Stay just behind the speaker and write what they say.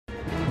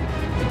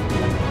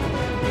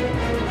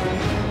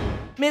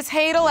Ms.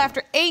 Hadl,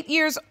 after 8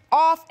 years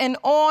off and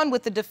on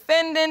with the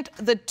defendant,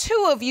 the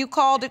two of you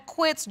called it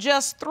quits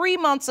just 3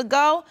 months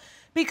ago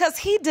because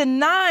he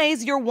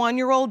denies your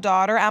 1-year-old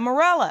daughter,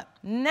 Amarella.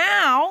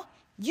 Now,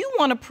 you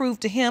want to prove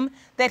to him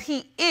that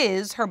he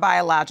is her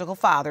biological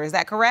father. Is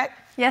that correct?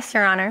 Yes,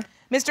 Your Honor.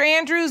 Mr.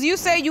 Andrews, you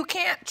say you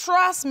can't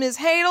trust Ms.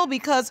 Hadl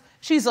because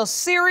she's a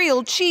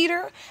serial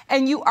cheater,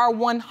 and you are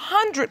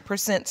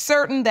 100%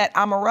 certain that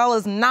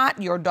Amarella's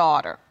not your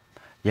daughter.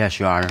 Yes,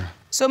 Your Honor.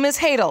 So, Ms.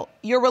 Hadl,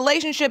 your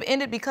relationship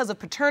ended because of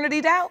paternity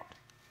doubt?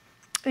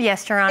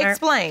 Yes, Your Honor.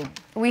 Explain.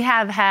 We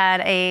have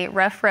had a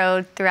rough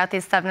road throughout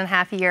these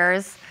 7.5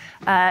 years.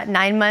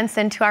 9 months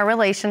into our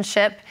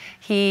relationship,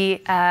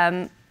 he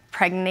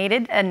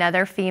pregnated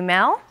another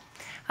female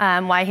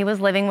while he was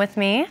living with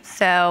me.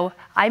 So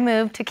I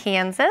moved to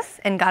Kansas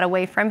and got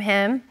away from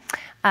him.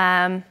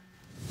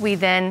 We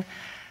then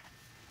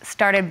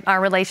started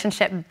our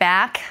relationship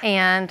back,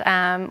 and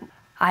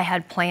I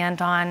had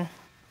planned on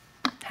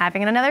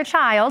having another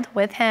child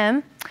with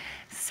him.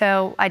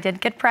 So I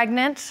did get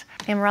pregnant.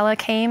 Amarella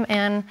came,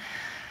 and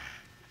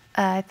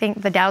I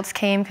think the doubts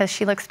came because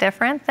she looks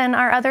different than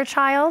our other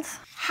child.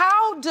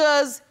 How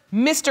does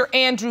Mr.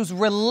 Andrews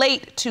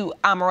relate to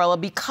Amarella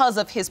because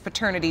of his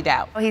paternity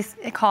doubt? He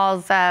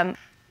calls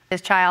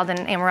his child and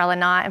Amarella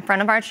not in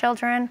front of our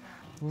children.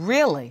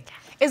 Really?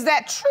 Is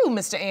that true,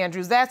 Mr.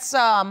 Andrews? That's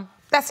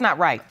not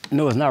right.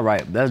 No, it's not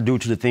right. That's due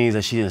to the things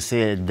that she has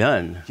said and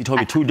done. She told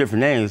me 2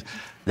 different names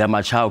that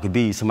my child could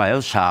be somebody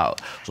else's child.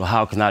 So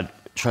how can I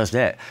trust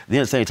that?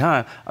 Then at the same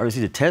time, I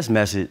received a text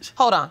message.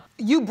 Hold on.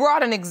 You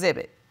brought an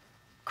exhibit.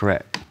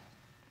 Correct.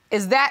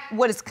 Is that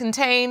what is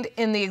contained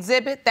in the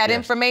exhibit, that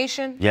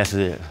information? Yes,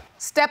 it is.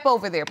 Step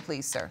over there,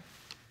 please, sir.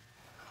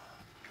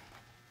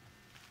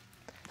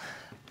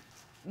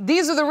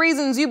 These are the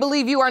reasons you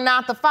believe you are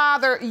not the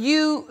father.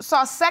 You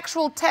saw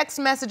sexual text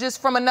messages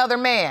from another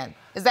man.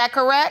 Is that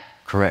correct?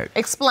 Correct.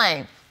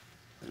 Explain.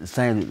 The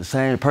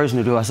same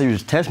person who I see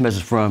this text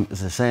message from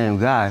is the same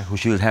guy who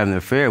she was having an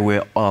affair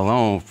with all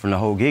along from the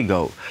whole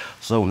get-go.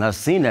 So when I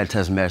seen that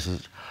text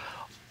message,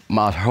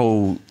 my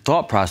whole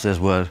thought process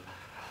was,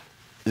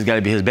 it's got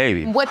to be his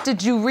baby. What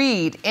did you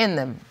read in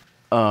them?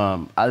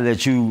 I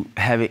let you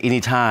have it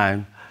any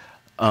time,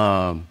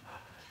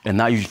 and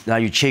now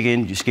you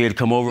chicken, you're scared to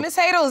come over. Ms.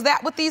 Hadl, is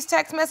that what these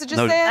text messages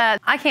said?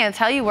 I can't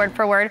tell you word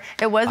for word.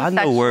 It was I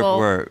sexual. know word for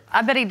word.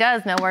 I bet he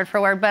does know word for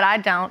word, but I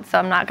don't, so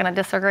I'm not going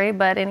to disagree,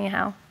 but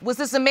anyhow. Was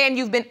this a man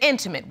you've been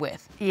intimate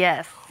with?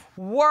 Yes.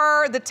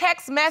 Were the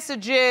text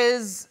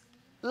messages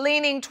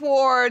leaning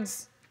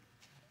towards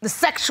the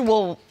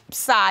sexual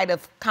side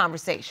of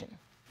conversation?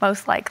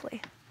 Most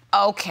likely.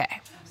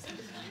 Okay.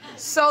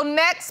 So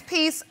next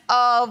piece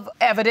of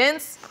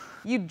evidence,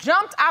 you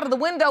jumped out of the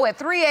window at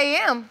 3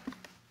 a.m.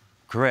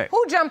 Correct.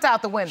 Who jumped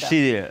out the window?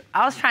 She did.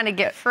 I was trying to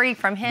get free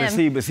from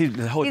him. But see,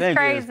 the whole He's thing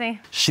crazy. is,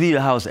 she leave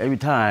the house every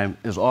time.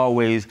 It's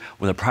always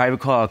when a private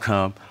call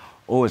come,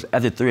 or it's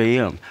after 3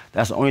 a.m.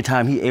 That's the only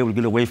time he able to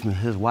get away from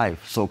his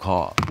wife,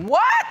 so-called.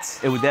 What?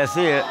 It was that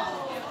said.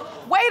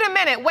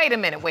 Wait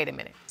a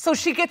minute. So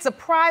she gets a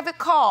private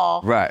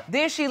call. Right.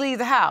 Then she leaves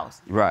the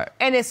house. Right.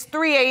 And it's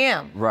 3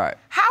 a.m. Right.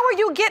 How are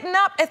you getting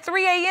up at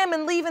 3 a.m.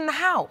 and leaving the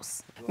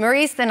house?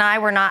 Maurice and I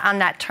were not on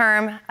that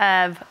term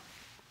of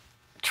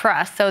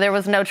trust, so there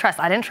was no trust.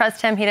 I didn't trust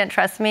him, he didn't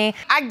trust me.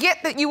 I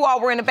get that you all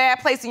were in a bad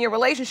place in your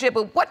relationship,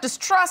 but what does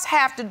trust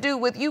have to do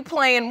with you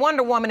playing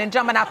Wonder Woman and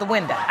jumping out the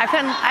window?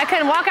 I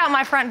couldn't walk out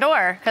my front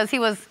door because he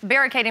was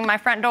barricading my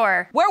front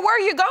door. Where were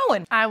you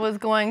going? I was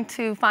going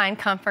to find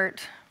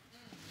comfort.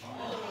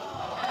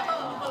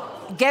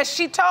 Guess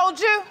she told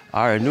you?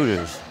 I already knew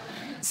this.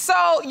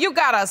 So you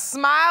got a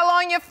smile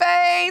on your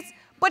face,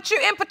 but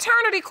you're in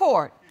paternity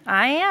court.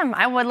 I am.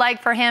 I would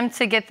like for him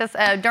to get this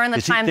during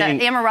the time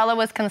that Amarella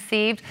was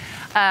conceived.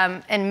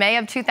 In May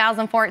of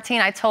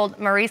 2014, I told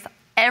Maurice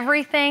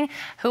everything,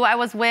 who I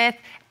was with,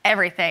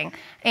 everything,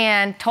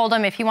 and told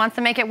him if he wants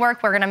to make it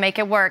work, we're gonna make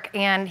it work.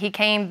 And he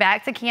came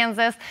back to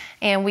Kansas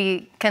and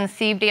we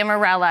conceived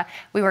Amarella.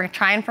 We were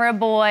trying for a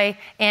boy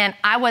and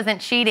I wasn't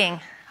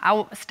cheating.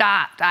 I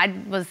stopped. I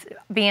was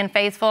being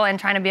faithful and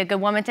trying to be a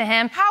good woman to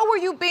him. How were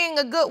you being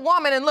a good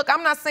woman? And look,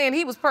 I'm not saying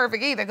he was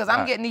perfect either, because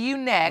I'm getting to you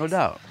next. No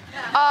doubt.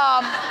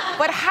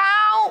 But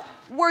how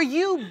were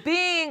you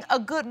being a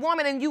good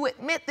woman and you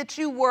admit that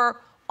you were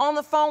on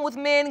the phone with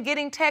men,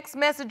 getting text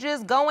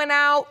messages, going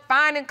out,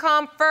 finding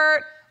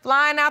comfort,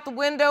 flying out the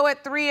window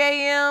at 3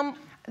 a.m.?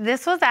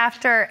 This was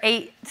after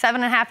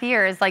 7.5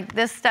 years. Like,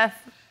 this stuff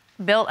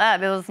built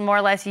up. It was more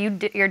or less,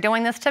 you're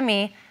doing this to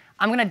me,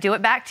 I'm gonna do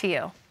it back to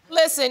you.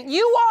 Listen,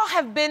 you all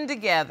have been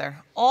together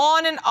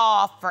on and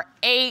off for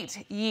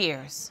 8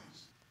 years.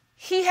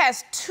 He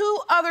has 2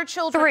 other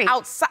children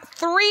outside,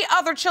 3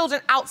 other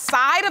children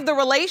outside of the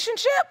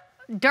relationship?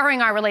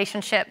 During our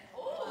relationship.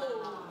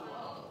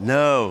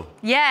 No.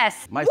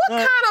 Yes. What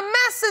kind of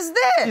mess is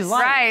this? She's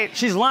lying. Right.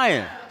 She's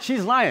lying.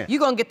 She's lying.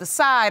 You're gonna get the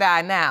side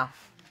eye now.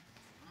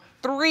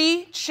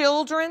 3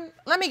 children?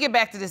 Let me get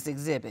back to this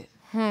exhibit.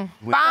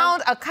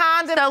 Found a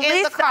condom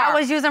in the car. I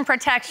was using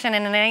protection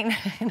and it ain't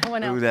no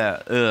one else. Do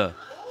that.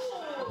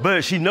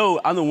 But she know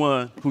I'm the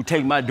one who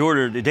take my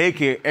daughter to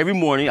daycare every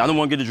morning. I'm the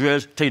one who get the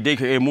dress, take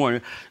daycare every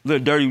morning.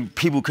 Little dirty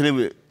people couldn't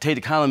even take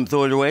the condom and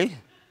throw it away.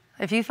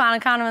 If you found a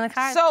condom in the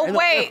car. So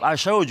wait. I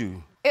showed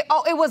you.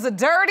 It was a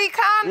dirty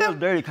condom? It was a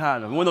dirty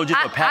condom. It wasn't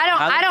just a pack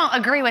condom. I don't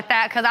agree with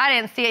that because I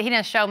didn't see it. He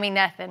didn't show me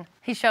nothing.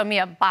 He showed me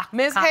a box.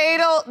 Miss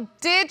Hadl,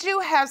 did you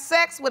have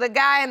sex with a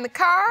guy in the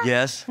car?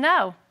 Yes.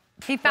 No.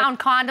 He found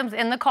condoms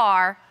in the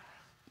car,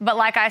 but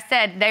like I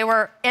said, they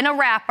were in a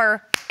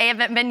wrapper. They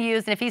haven't been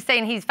used. And if he's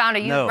saying he's found a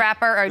used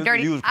wrapper or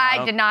dirty,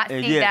 I did not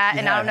see that,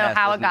 and I don't know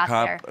how it got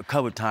there. A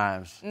couple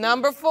times.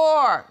 Number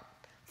 4.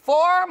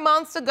 4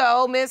 months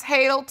ago, Ms.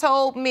 Hadl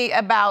told me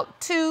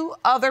about 2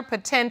 other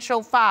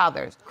potential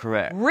fathers.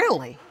 Correct.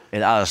 Really?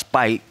 And out of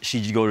spite,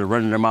 she'd just go to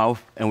running her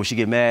mouth, and when she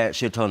get mad,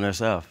 she'll tell on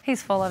herself.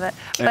 He's full of it.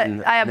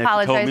 But I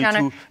apologize, Your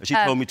Honor. She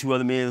told me 2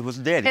 other men was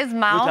daddy. His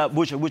mouth,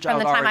 which from the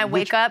time I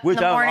wake up in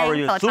the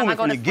morning till the time I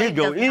go to sleep,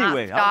 does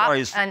not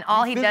stop. And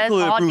all he does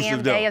all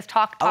damn day is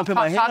talk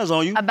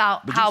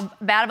about how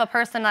bad of a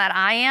person that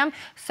I am.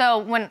 So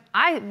when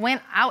I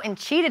went out and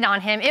cheated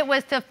on him, it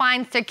was to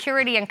find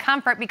security and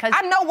comfort because...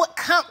 I know what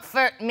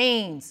comfort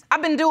means.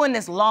 I've been doing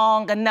this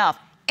long enough,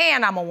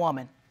 and I'm a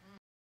woman.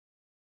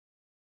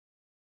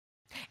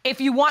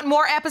 If you want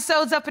more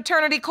episodes of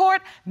Paternity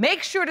Court,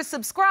 make sure to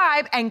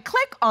subscribe and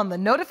click on the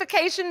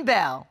notification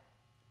bell.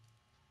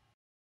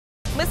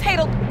 Ms.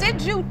 Hadl,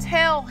 did you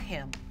tell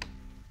him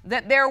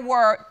that there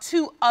were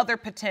 2 other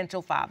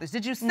potential fathers?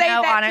 Did you say that to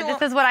him? No, Honor,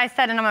 this is what I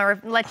said, and I'm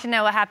going to let you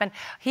know what happened.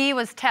 He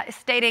was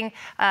saying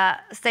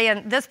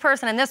this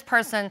person and this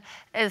person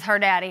is her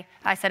daddy.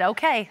 I said,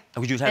 okay.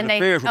 Because you was having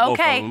affairs with both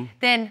of them.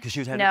 Then,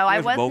 no,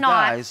 I was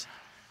not.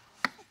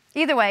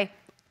 Either way.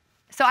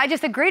 So I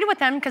just agreed with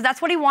him because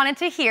that's what he wanted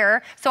to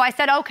hear. So I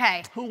said,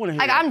 okay. Who wanted to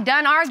hear that? I'm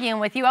done arguing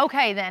with you.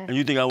 Okay, then. And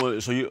you think I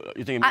would? So you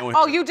think?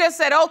 Oh, you just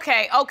said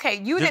okay, okay.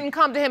 You didn't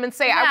come to him and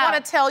say, No. I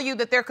want to tell you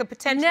that there could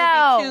potentially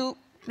be 2.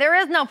 There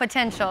is no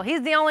potential.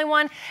 He's the only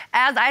one.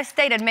 As I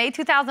stated, May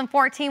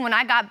 2014, when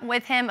I got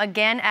with him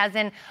again, as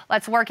in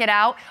let's work it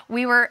out,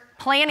 we were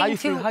planning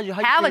to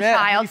have a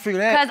child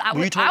because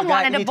I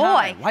wanted a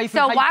boy.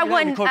 So why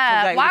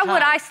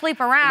would I sleep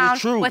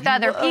around with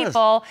other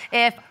people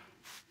if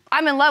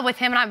I'm in love with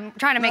him and I'm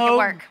trying to make it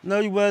work? No,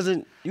 you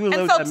wasn't. You were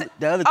in love with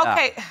the other guy.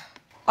 Okay,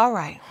 all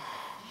right.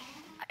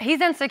 He's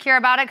insecure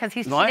about it because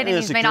he's cheated and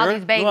he's made all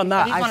these babies. No, I'm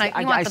not.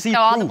 He wants to throw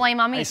all the blame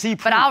on me. I see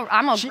proof. But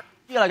I'm a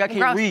like I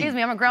can't read. Excuse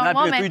me, I'm a grown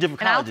woman,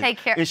 and I'll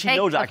take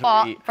the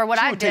fault for what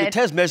I did. She would take a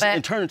text message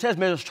and turn the text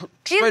message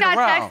straight around. He's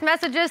got text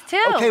messages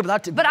too. Okay,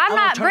 but I'm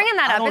not bringing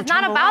that up. It's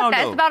not about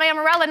that. It's about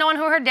Amarella knowing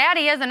who her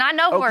daddy is, and I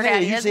know who her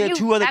daddy is. You said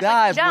 2 other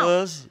guys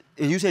was.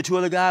 You said 2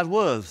 other guys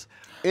was.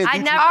 I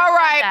never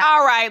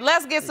all right.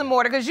 Let's get some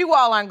order because you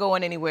all aren't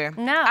going anywhere.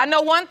 No. I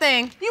know one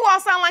thing. You all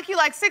sound like you're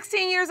like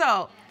 16 years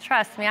old.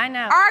 Trust me, I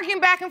know.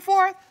 Arguing back and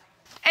forth,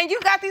 and you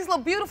got these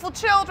little beautiful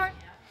children.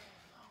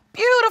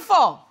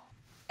 Beautiful.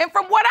 And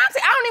from what I'm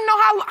saying, I don't even know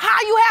how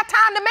you have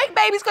time to make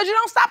babies because you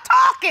don't stop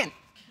talking.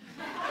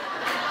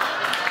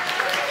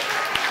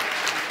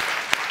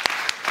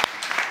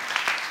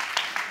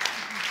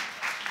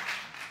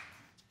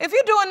 If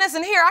you're doing this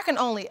in here, I can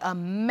only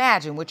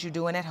imagine what you're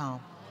doing at home.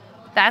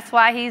 That's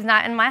why he's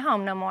not in my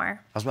home no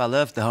more. That's why I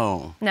left the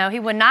home. No, he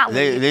would not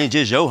leave. It ain't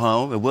just your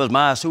home. It was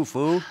mine too,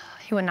 fool.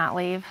 He would not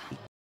leave.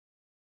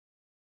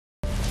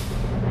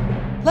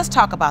 Let's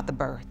talk about the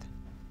birth.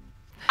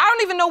 I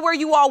don't even know where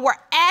you all were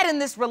at in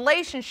this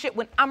relationship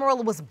when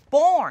Amarella was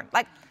born.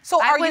 Like,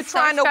 so are you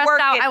trying to work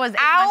it out? I was 8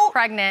 months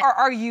pregnant. Or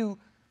are you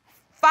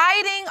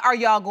fighting? Are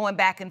y'all going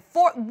back and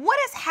forth? What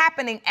is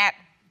happening at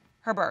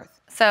her birth?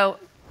 So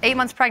 8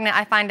 months pregnant,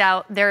 I find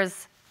out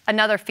there's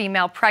another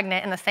female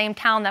pregnant in the same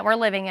town that we're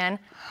living in.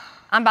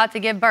 I'm about to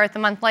give birth a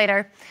month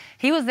later.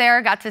 He was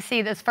there, got to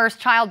see this first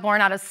child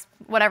born out of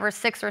whatever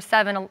 6 or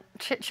 7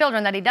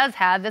 children that he does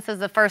have. This is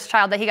the first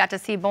child that he got to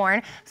see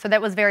born. So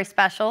that was very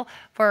special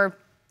for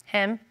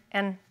him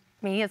and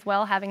me as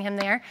well, having him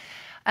there.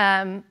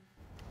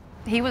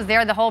 He was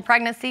there the whole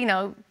pregnancy, you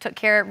know, took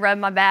care, rubbed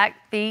my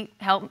back, feet,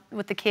 helped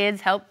with the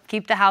kids, helped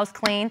keep the house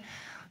clean,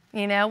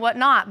 you know,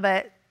 whatnot.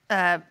 But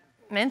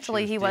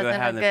mentally, he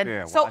wasn't a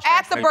good... So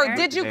at the birth,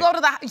 did you go to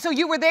the... So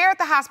you were there at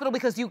the hospital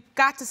because you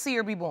got to see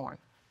her be born?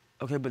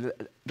 Okay, but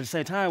at the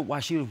same time,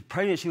 while she was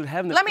pregnant, she was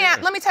having the... Let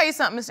me tell you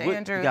something, Mr.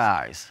 Andrews.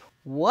 Guys.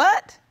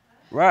 What?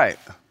 Right.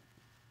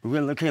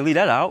 We can't leave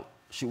that out.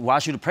 While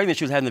she was pregnant,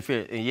 she was having the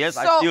affair. And yes,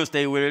 I still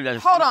stay with her.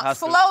 Hold on,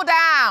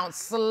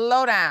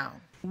 slow down.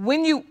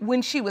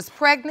 When she was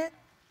pregnant,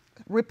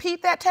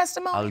 repeat that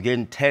testimony. I was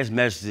getting text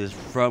messages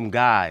from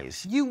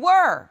guys. You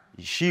were?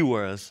 She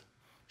was.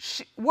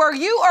 Were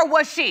you or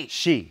was she?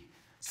 She.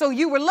 So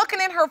you were looking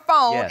in her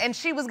phone and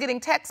she was getting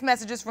text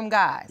messages from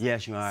guys?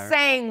 Yes, you are.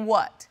 Saying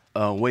what?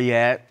 Where you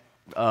at?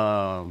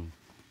 Can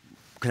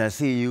I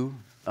see you?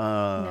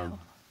 No.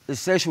 The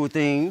sexual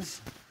things.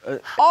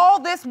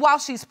 All this while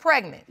she's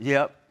pregnant?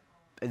 Yep.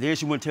 And then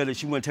she wouldn't tell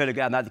the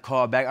guy not to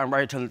call back. I'm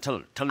right here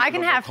telling I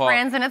can have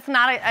friends, and it's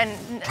not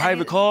a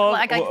private call.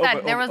 Like I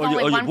said, there was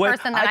only one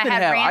person that I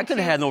had ran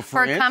to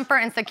for comfort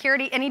and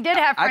security, and he did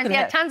have friends. He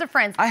had tons of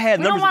friends. I had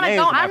numbers and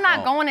names on my I'm not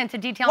phone. going into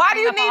detail. Why do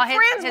you need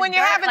friends when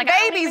you're having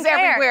babies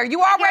everywhere?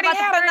 You already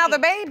had another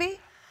baby.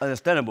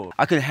 Understandable.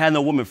 I couldn't have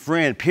no woman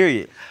friend,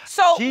 period.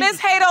 So, Ms.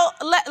 Hadl,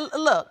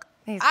 look,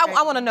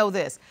 I want to know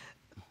this.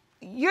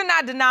 You're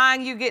not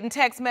denying you getting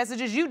text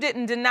messages. You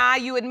didn't deny.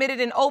 You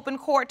admitted in open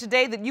court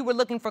today that you were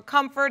looking for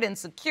comfort and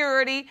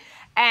security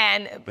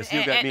and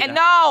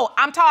no,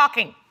 I'm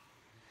talking.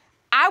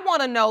 I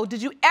want to know,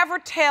 did you ever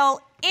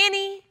tell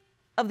any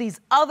of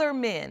these other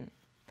men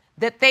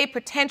that they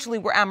potentially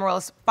were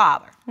Amarella's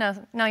father?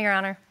 No, Your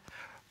Honor.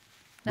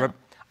 No.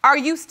 Are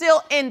you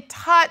still in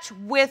touch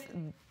with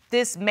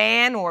this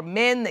man or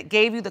men that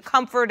gave you the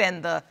comfort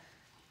and the...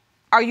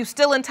 Are you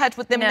still in touch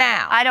with them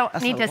now? I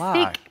don't need to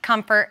seek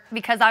comfort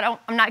because I'm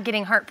not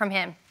getting hurt from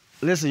him.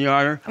 Listen, Your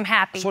Honor. I'm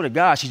happy. I swear to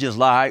God, she just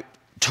lied.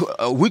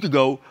 A week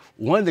ago,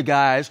 one of the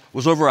guys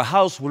was over a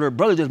house where her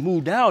brother just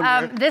moved down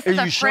there. This is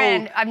a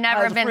friend I've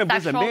never been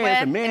sexual with,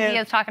 and he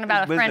is talking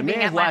about a friend being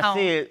at my home.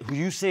 Who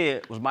you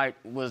said was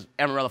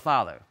Amarella's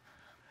father.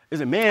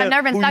 It's a man I've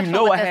never been who you sexual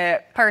know with I this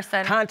had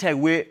person. contact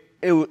with.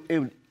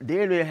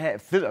 They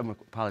had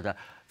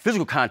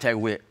physical contact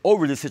with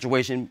over this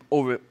situation.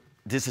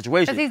 Because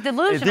he's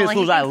delusional. And then as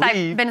soon as I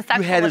leave, been sexual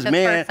you had with this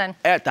this man person.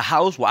 at the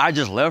house where I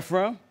just left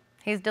from.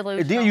 He's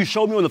delusional. And then you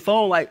showed me on the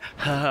phone like,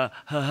 ha, ha,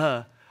 ha,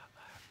 ha.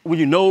 When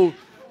you know,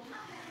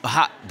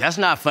 that's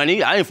not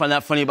funny. I didn't find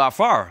that funny about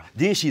far.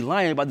 Then she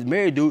lying about the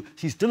married dude.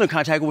 She's still in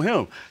contact with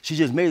him. She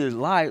just made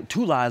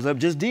two lies up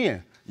just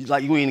then.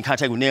 Like, you ain't in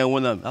contact with neither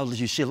one of them. I was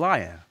just shit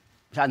lying.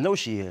 I know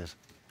she is.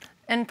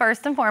 And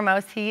first and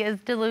foremost, he is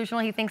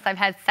delusional. He thinks I've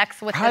had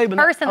sex with this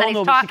person that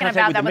he's talking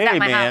about that was at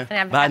my house.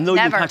 But I know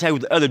you're in contact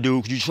with the other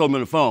dude because you showed me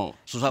on the phone.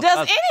 So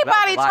does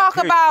anybody talk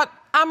about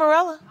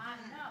Amarella?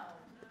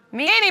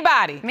 Me?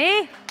 Anybody?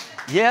 Me?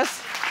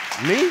 Yes.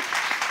 Me?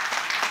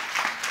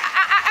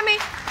 I mean,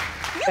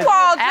 you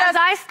all just... As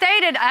I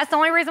stated, that's the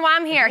only reason why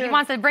I'm here. He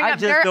wants to bring up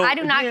dirt. I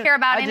do not care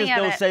about any of it.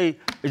 I just don't say...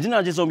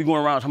 I just don't be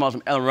going around talking about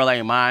some Amarella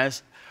ain't mine.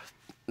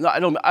 No, I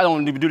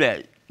don't even do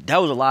that. That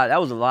was a lie.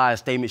 That was a lie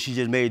statement she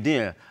just made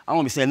then. I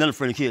don't be saying nothing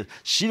for the kids.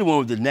 She the one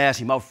with the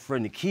nasty mouth for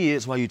the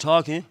kids while you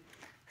talking.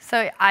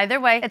 So either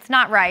way, it's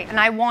not right. And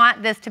I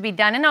want this to be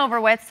done and over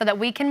with so that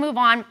we can move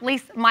on. At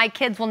least my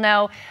kids will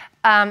know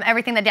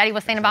everything that Daddy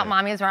was saying about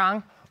Mommy is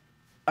wrong.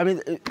 I mean...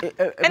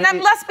 And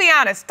then let's be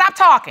honest. Stop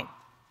talking.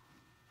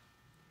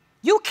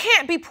 You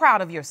can't be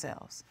proud of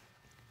yourselves.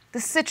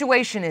 The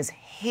situation is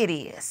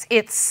hideous.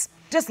 It's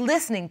just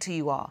listening to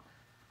you all.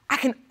 I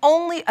can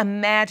only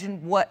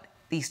imagine what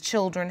these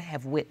children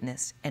have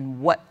witnessed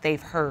and what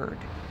they've heard.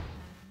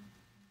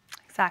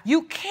 Exactly.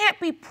 You can't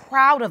be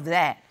proud of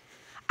that.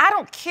 I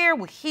don't care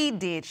what he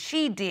did,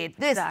 she did,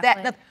 this,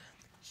 that, nothing.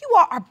 You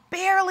all are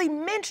barely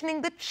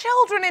mentioning the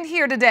children in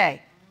here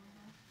today.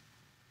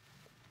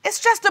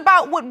 It's just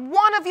about what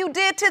one of you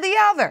did to the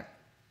other.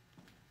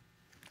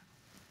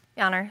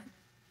 Your Honor,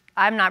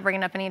 I'm not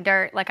bringing up any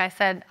dirt. Like I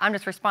said, I'm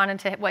just responding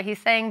to what he's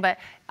saying, but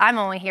I'm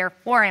only here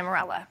for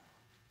Amarella.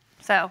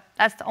 So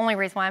that's the only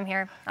reason why I'm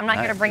here. I'm not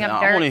here to bring up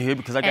dirt. I'm only here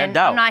because I got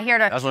doubt. I'm not here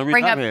to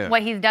bring up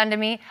what he's done to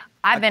me.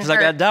 I've been hurt. Because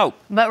I got doubt.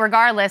 But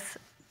regardless,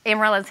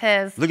 Amarella's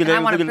his, and I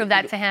want to prove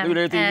that to him. Look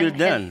at everything you've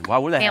done. Why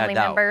would I have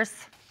doubt? Members.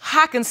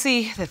 I can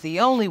see that the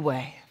only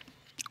way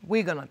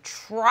we're gonna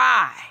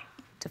try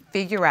to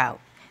figure out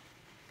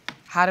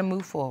how to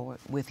move forward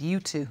with you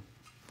two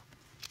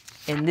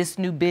in this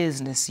new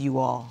business you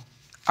all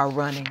are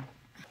running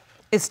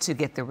is to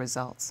get the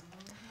results.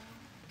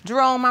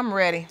 Jerome, I'm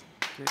ready.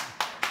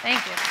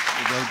 Thank you.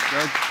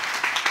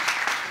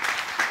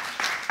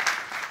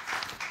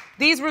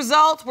 These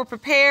results were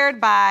prepared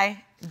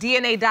by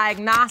DNA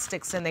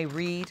Diagnostics, and they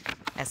read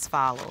as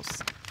follows.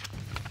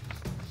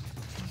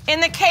 In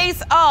the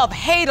case of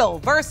Hadl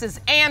versus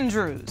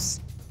Andrews,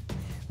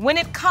 when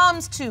it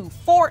comes to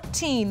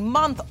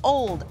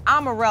 14-month-old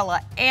Amarella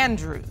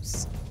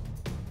Andrews,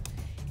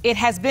 it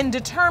has been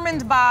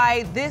determined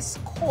by this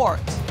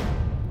court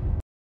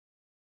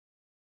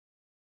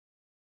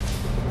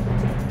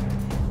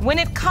when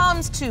it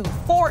comes to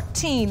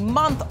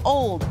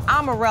 14-month-old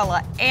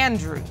Amarella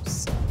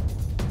Andrews,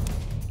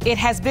 it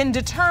has been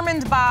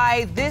determined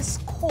by this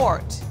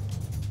court.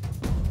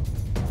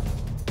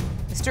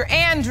 Mr.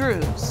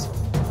 Andrews,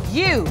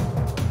 you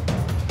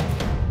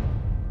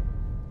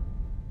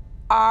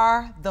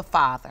are the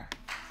father.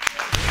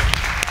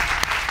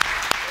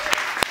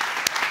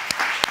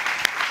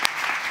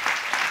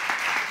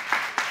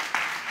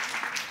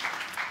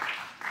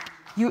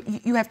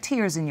 You have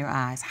tears in your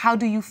eyes. How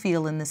do you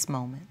feel in this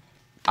moment?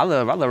 I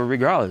love her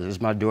regardless.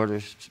 It's my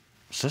daughter's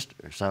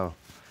sister, so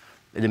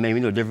it didn't make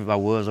me no difference if I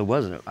was or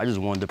wasn't. I just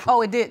wanted to prove.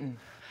 Oh, it didn't?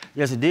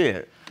 Yes, it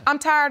did. I'm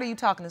tired of you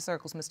talking in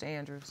circles, Mr.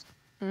 Andrews.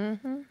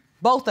 Mm-hmm.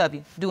 Both of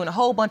you doing a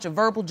whole bunch of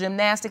verbal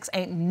gymnastics.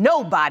 Ain't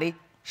nobody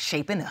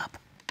shaping up.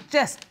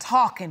 Just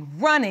talking,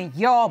 running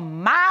your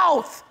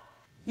mouth.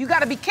 You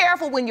gotta be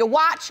careful when your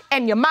watch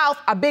and your mouth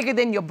are bigger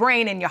than your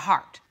brain and your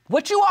heart.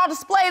 What you all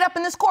displayed up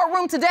in this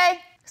courtroom today,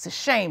 is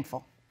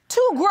shameful.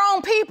 2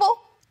 grown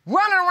people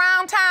running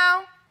around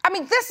town. I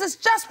mean, this is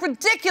just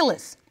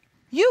ridiculous.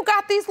 You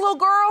got these little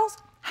girls.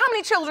 How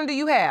many children do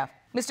you have?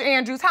 Mr.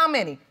 Andrews, how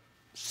many?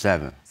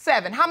 7.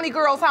 7. How many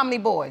girls, how many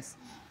boys?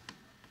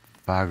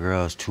 5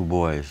 girls, 2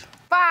 boys.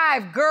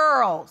 5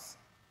 girls.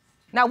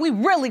 Now, we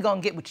really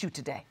gonna get with you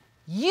today.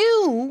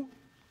 You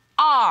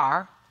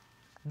are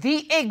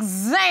the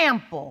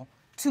example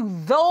to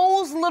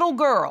those little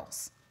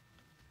girls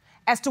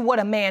as to what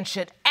a man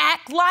should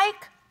act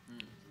like,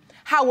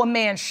 how a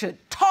man should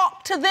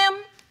talk to them,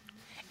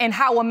 and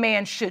how a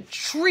man should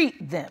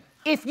treat them.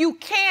 If you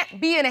can't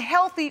be in a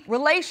healthy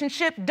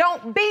relationship,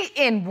 don't be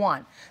in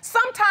one.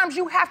 Sometimes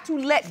you have to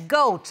let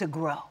go to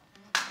grow.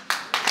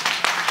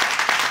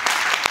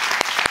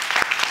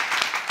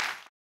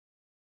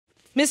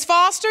 Ms.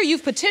 Foster,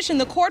 you've petitioned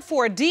the court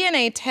for a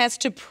DNA test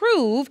to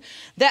prove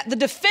that the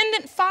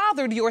defendant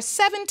fathered your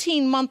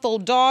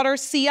 17-month-old daughter,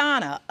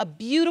 Sienna, a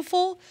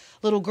beautiful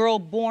little girl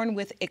born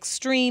with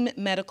extreme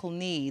medical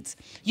needs.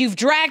 You've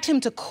dragged him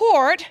to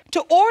court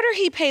to order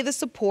he pay the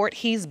support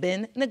he's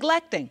been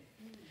neglecting.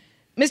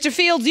 Mr.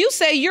 Fields, you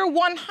say you're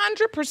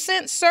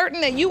 100% certain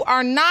that you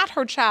are not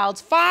her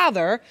child's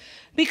father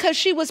because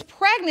she was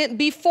pregnant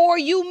before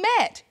you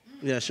met.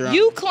 Yes, Your Honor.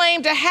 You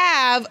claim to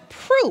have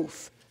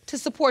proof to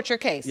support your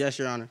case. Yes,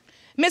 Your Honor.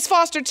 Ms.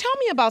 Foster, tell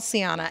me about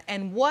Sienna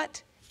and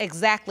what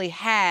exactly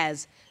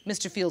has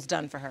Mr. Fields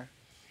done for her?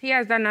 He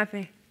has done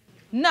nothing.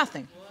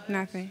 Nothing?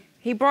 Nothing.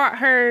 He brought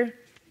her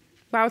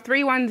about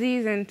 3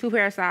 onesies and 2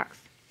 pair of socks.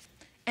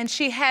 And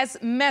she has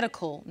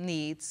medical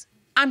needs.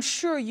 I'm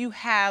sure you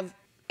have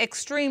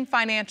extreme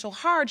financial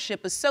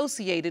hardship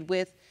associated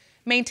with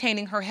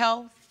maintaining her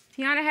health.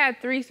 Tiana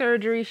had 3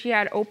 surgeries. She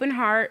had open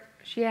heart.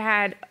 She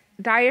had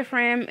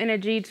diaphragm and a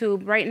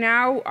G-tube. Right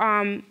now,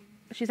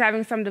 she's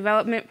having some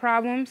development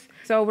problems.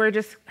 So we're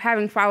just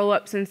having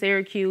follow-ups in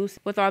Syracuse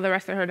with all the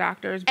rest of her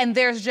doctors. And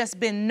there's just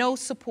been no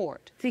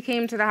support. He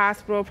came to the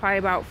hospital probably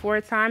about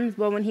 4 times,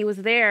 but when he was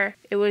there,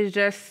 it was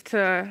just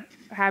to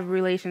have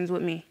relations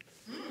with me.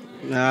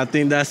 No, I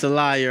think that's a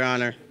lie, Your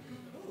Honor.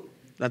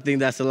 I think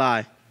that's a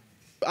lie.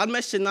 I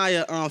met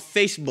Shania on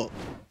Facebook.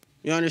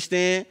 You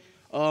understand?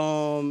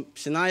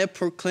 Shania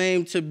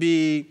proclaimed to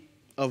be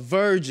a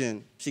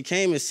virgin. She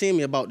came and seen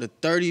me about the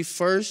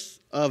 31st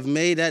of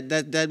May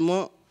that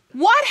month.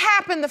 What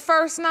happened the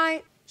first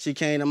night? She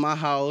came to my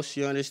house,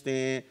 you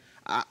understand?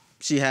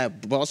 She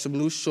had bought some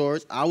new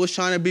shorts. I was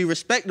trying to be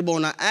respectable,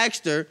 and I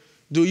asked her,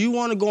 do you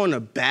want to go in the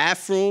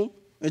bathroom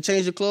and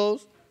change your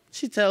clothes?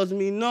 She tells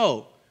me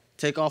no.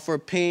 Take off her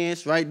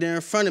pants right there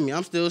in front of me.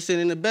 I'm still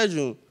sitting in the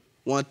bedroom.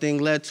 One thing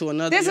led to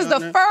another. This is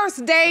the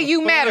first day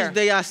you met her? The first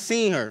day I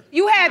seen her.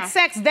 You had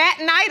sex that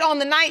night, on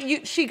the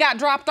night she got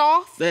dropped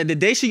off? The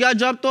day she got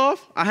dropped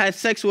off, I had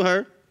sex with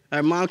her.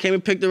 Her mom came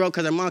and picked her up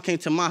because her mom came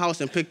to my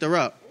house and picked her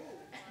up.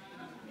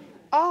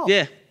 Oh.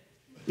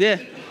 Yeah.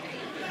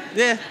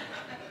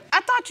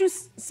 I thought you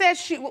said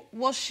she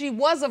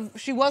was a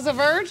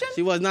virgin?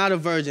 She was not a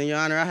virgin, Your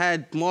Honor. I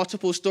had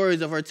multiple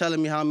stories of her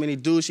telling me how many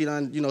dudes she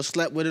done,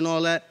 slept with and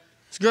all that.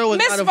 This girl was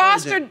not a virgin.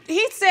 Ms. Foster,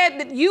 he said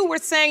that you were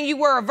saying you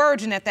were a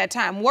virgin at that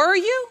time. Were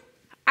you?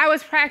 I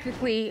was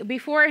practically,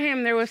 before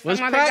him, there was some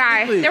other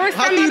guy. There was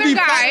some other guy. How can you be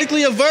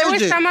practically a virgin? There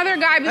was some other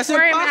guy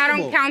before him, and I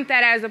impossible. don't count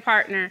that as a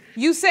partner.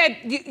 You said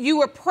you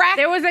were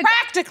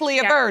practically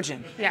a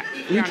virgin. Yeah.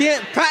 You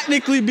can't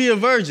practically be a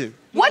virgin.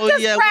 What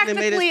does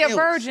practically a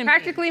virgin mean?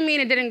 Practically mean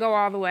it didn't go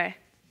all the way.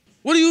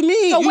 What do you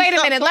mean? So wait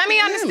a minute, let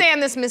me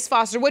understand this, Ms.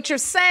 Foster. What you're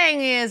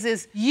saying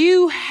is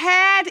you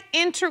had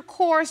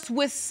intercourse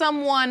with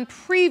someone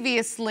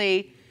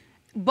previously,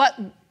 but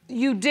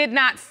you did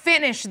not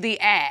finish the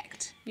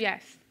act.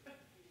 Yes.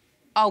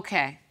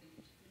 Okay.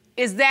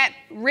 Is that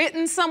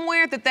written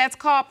somewhere that that's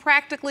called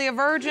practically a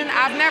virgin?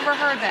 I've never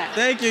heard that.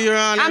 Thank you, Your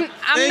Honor.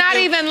 I'm not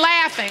even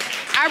laughing.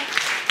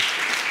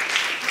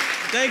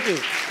 Thank you.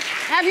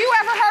 Have you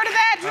ever heard of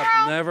that, Jerome?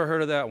 I've never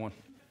heard of that one.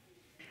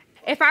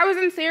 If I was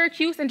in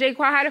Syracuse and Jay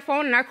Qual had a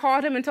phone and I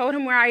called him and told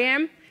him where I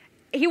am,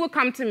 he would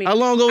come to me. How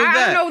long ago was that?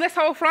 I don't know this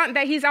whole front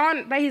that he's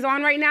on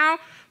right now,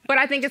 but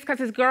I think it's because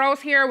his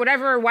girl's here,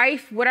 whatever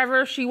wife,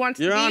 whatever she wants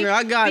to be. Your Honor,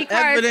 I got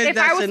evidence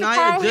that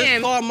Shania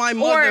just called my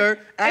mother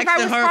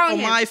asking her for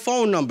my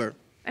phone number.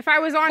 If I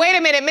was on... Wait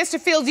a minute, Mr.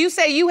 Fields, you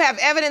say you have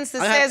evidence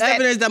that says that... I have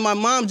evidence that my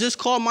mom just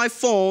called my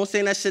phone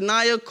saying that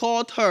Shania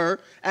called her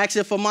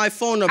asking for my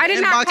phone number. I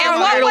did not call her.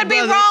 And what would be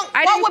wrong?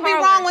 What would be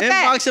wrong with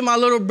that? Inboxing my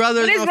little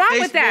brothers on Facebook. What is wrong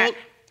with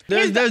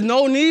that? There's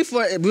no need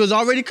for it. We was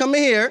already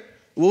coming here.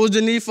 What was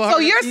the need for her? So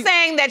you're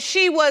saying that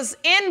she was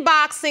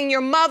inboxing your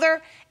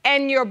mother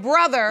and your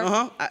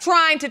brother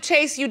trying to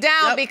chase you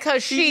down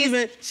because she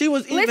was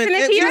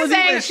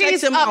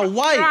texting my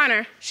wife. Your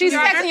Honor. She's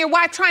texting your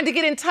wife trying to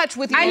get in touch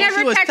with you. I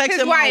never text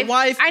his wife.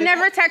 I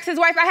never text his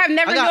wife. I have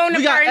never known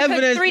of her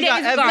until 3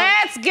 days ago.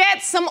 Let's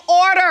get some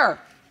order.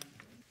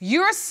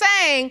 You're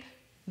saying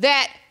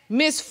that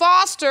Ms.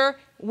 Foster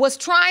was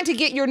trying to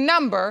get your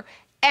number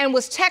and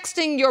was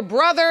texting your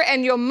brother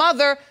and your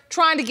mother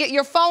trying to get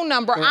your phone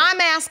number.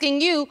 I'm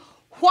asking you,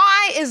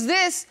 why is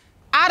this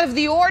out of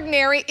the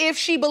ordinary if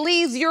she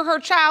believes you're her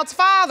child's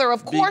father?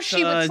 Of course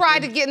she would try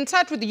to get in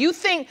touch with you. You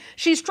think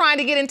she's trying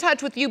to get in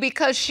touch with you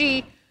because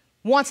she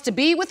wants to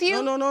be with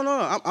you? No.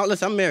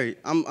 Listen, I'm married.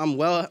 I'm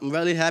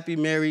really happy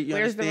married. You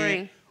Where's understand? the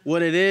ring?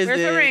 What it is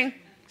Where's the ring?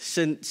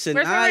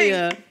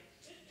 Shania.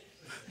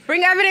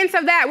 Bring evidence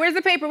of that. Where's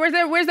the paper?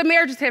 Where's the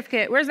marriage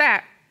certificate? Where's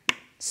that?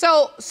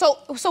 So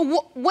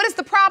what is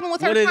the problem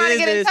with her trying to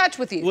get in touch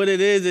with you? What it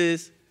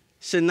is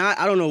Shania,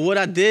 I don't know what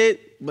I did,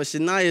 but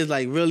Shania is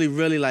like really,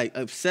 really like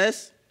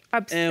obsessed.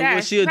 And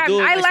what she'll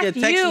do is she'll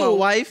text my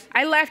wife.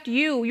 I left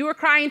you. You were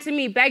crying to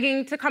me,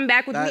 begging to come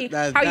back with me.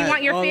 How you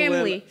want your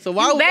family. So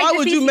why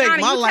would you make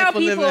my life a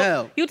living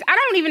hell? I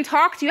don't even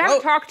talk to you. I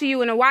haven't talked to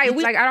you in a while.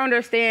 Like, I don't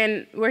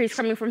understand where he's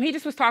coming from. He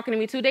just was talking to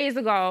me 2 days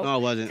ago. No, I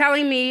wasn't.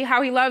 Telling me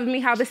how he loved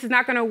me, how this is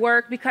not going to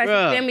work because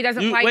his family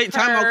doesn't like her. Wait,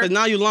 time out, because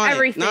now you're lying.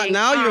 Everything.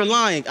 Now you're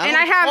lying. And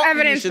I have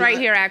evidence right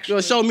here, actually.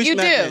 Yo, show me some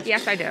evidence.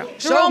 Yes, I do.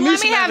 Jerome,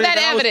 let me have that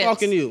evidence. I was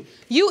talking to you.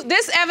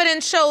 This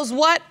evidence shows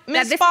what, Ms.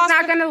 That this Foster?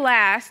 is not going to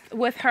last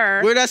with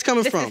her. Where that's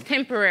coming from? This is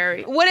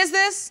temporary. What is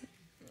this?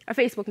 A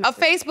Facebook message. A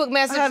Facebook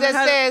message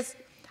that says,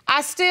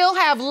 I still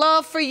have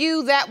love for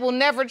you that will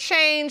never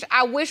change.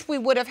 I wish we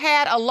would have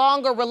had a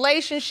longer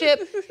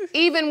relationship.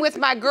 Even with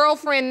my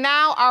girlfriend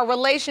now, our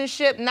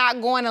relationship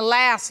not going to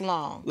last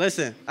long.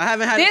 Listen, I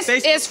haven't had this a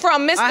Facebook. This is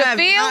from Mr.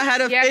 Field? I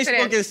have not had a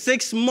Facebook in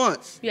 6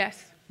 months.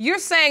 Yes. You're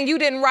saying you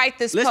didn't write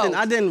this post. Listen,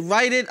 I didn't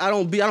write it. I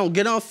don't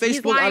get on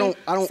Facebook. I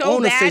don't so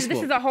own a bad. Facebook.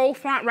 This is a whole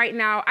front right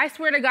now. I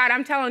swear to God,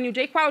 I'm telling you,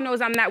 Jaquel knows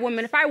I'm that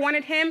woman. If I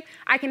wanted him,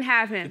 I can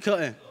have him.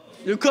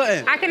 You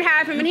couldn't. I can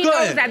have him, and he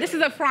knows that. This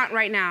is a front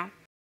right now.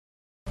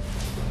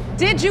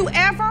 Did you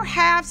ever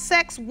have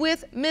sex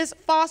with Ms.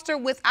 Foster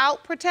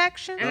without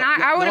protection? And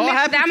I would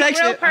have been, I'm a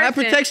real person. I have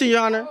protection,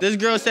 Your Honor. This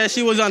girl said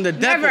she was on the Depo.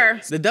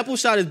 Never. The Depo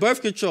shot is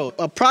birth control.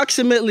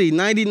 Approximately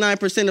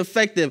 99%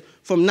 effective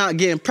from not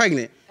getting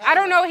pregnant. I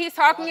don't know what he's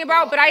talking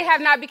about, but I have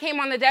not became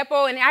on the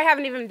Depo, and I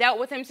haven't even dealt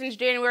with him since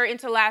January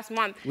until last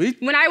month.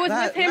 When I was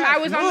with him, I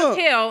was on the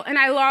pill, and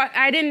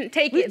I didn't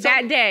take it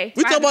that day.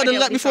 We talked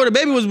about before the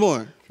baby was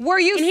born. Were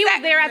you? And he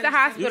was there at the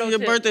hospital. Your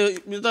birthday,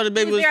 you thought the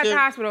baby was there at the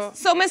hospital.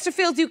 So, Mr.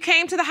 Fields, you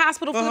came to the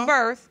hospital for the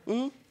birth,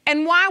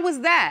 and why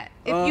was that?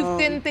 If you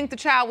didn't think the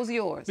child was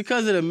yours?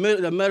 Because of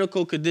the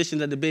medical condition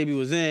that the baby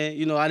was in.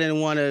 You know, I didn't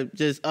want to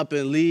just up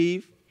and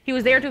leave. He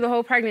was there through the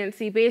whole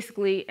pregnancy,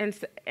 basically,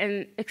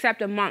 and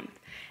except a month.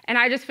 And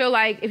I just feel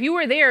like if you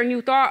were there and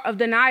you thought of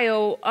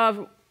denial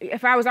of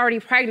if I was already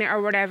pregnant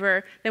or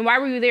whatever, then why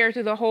were you there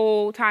through the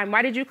whole time?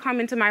 Why did you come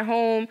into my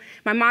home?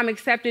 My mom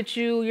accepted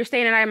you. You're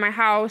staying at my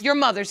house. Your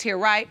mother's here,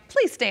 right?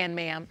 Please stand,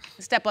 ma'am.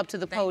 Step up to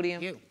the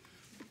podium. Thank you.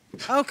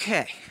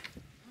 Okay.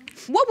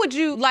 What would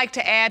you like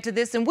to add to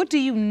this, and what do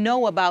you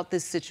know about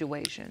this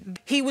situation?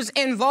 He was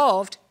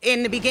involved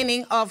in the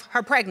beginning of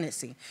her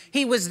pregnancy.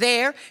 He was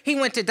there. He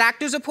went to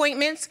doctor's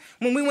appointments.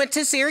 When we went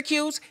to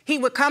Syracuse, he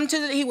would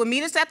he would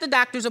meet us at the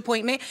doctor's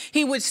appointment.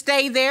 He would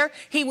stay there.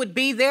 He would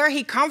be there.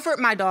 He comforted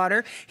my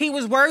daughter. He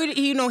was worried,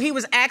 you know, he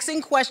was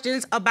asking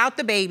questions about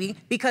the baby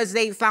because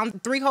they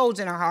found 3 holes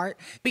in her heart.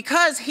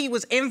 Because he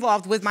was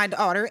involved with my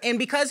daughter and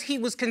because he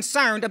was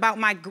concerned about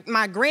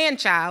my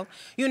grandchild,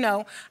 you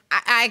know,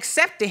 I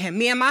accepted him.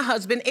 Me and my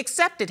husband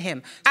accepted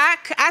him.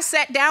 I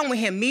sat down with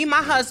him. Me,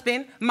 my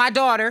husband, my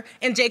daughter,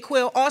 and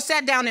Jaquel all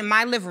sat down in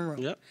my living room.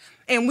 Yep.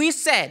 And we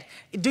said,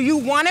 do you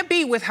want to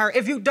be with her?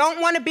 If you don't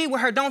want to be with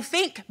her, don't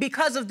think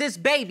because of this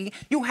baby,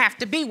 you have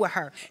to be with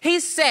her. He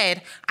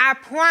said, I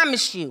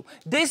promise you,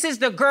 this is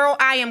the girl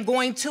I am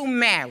going to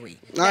marry.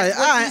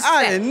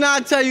 I did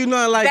not tell you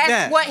nothing like that.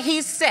 That's what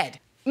he said.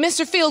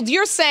 Mr. Field,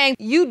 you're saying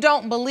you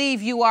don't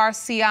believe you are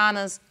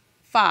Sienna's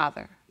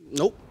father.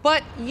 Nope.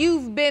 But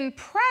you've been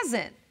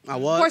present I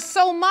was. for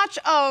so much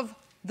of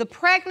the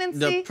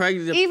pregnancy,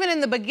 even in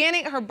the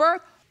beginning, her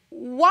birth.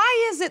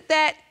 Why is it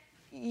that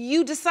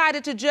you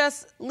decided to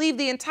just leave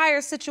the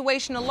entire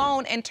situation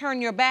alone and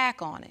turn your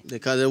back on it?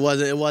 Because it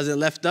wasn't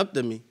left up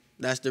to me.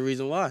 That's the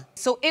reason why.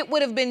 So it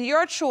would have been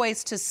your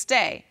choice to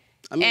stay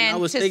and I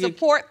was to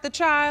support the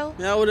child?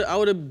 Yeah, I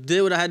would have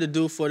did what I had to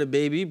do for the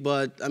baby,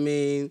 but I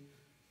mean,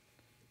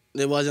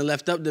 it wasn't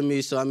left up to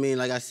me. So I mean,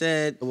 like I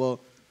said, well,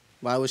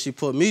 why would she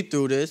put me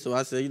through this? So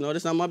I said, you know,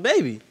 this is not my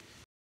baby.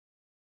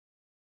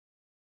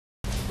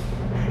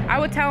 I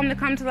would tell him to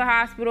come to the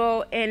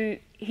hospital, and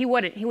he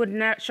wouldn't. He would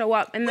not show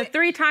up. And the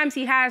 3 times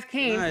he has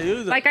came,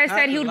 like I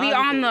said, he would be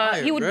on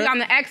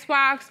the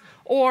Xbox,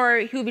 or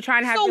he would be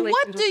trying to have relations with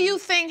So what do you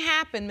think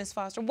happened, Ms.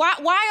 Foster?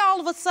 Why all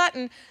of a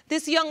sudden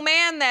this young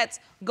man that's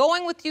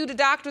going with you to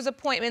doctor's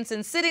appointments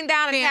and sitting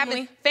down and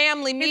having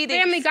family meetings?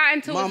 His family got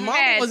into his head.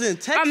 My mom was in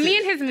Texas. Me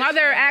and his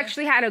mother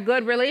actually had a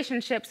good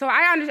relationship, so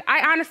I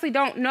honestly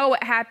don't know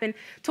what happened.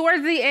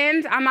 Towards the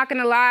end, I'm not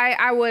gonna lie,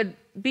 I would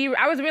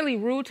was really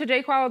rude to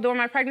J. Qual during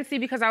my pregnancy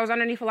because I was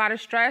underneath a lot of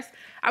stress.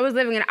 I was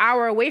living an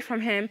hour away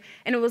from him,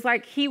 and it was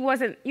like he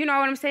wasn't, you know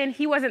what I'm saying?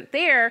 He wasn't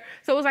there.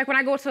 So it was like when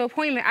I go to an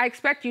appointment, I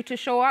expect you to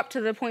show up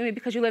to the appointment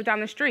because you live down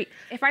the street.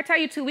 If I tell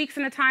you 2 weeks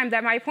in a time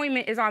that my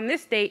appointment is on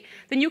this date,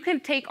 then you can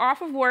take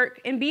off of work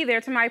and be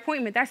there to my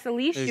appointment. That's the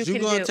least you can do. You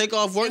gonna take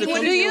off work to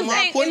come do you to my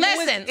think?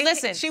 appointment?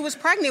 Listen. She was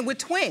pregnant with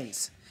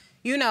twins.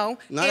 You know,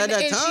 Not at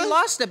that and time. she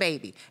lost the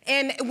baby.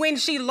 And when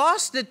she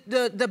lost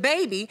the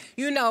baby,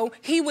 you know,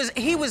 he was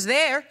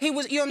there. He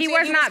was, you know what I'm He saying?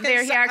 was not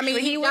there. He actually, I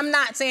mean, he was, I'm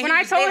not saying when he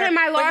I was told there, him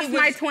I but lost he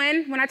my was-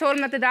 twin, when I told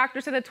him that the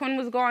doctor said the twin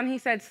was gone, he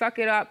said, suck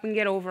it up and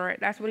get over it.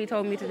 That's what he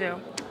told me to do.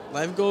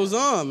 Life goes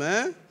on,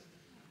 man.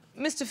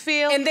 Mr.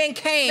 Fields. And then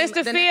came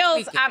Mr. the next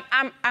Fields,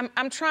 weekend.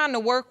 I'm trying to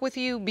work with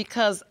you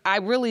because I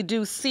really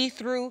do see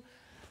through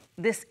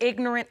this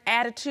ignorant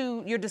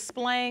attitude you're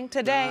displaying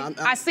today.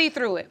 I see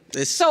through it.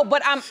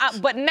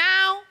 But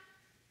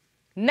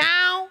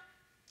now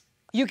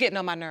you're getting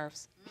on my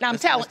nerves. Now I'm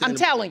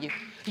telling you,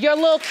 you're a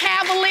little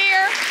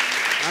cavalier.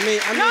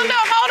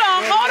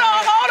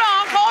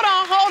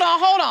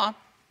 Hold on.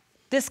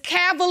 This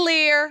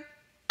cavalier,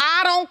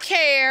 I don't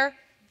care.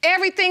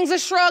 Everything's a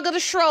shrug of the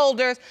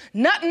shoulders.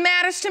 Nothing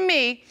matters to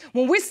me.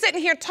 When we're sitting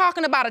here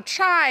talking about a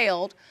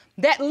child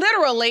that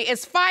literally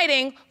is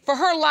fighting for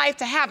her life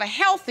to have a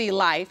healthy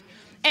life,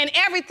 and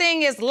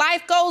everything is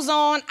life goes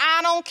on,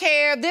 I don't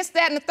care, this,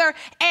 that, and the third.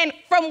 And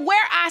from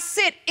where I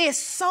sit is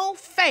so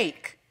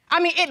fake.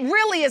 I mean, it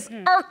really is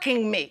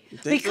irking me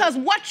because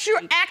what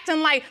you're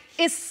acting like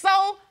is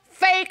so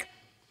fake,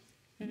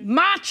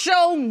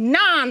 macho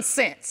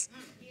nonsense.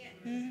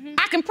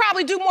 I can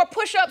probably do more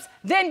push-ups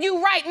than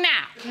you right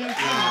now.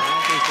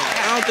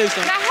 I don't think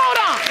so. Now hold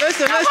on.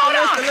 Listen.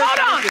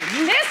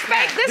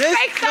 This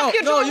fake stuff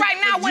you're doing right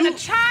now when a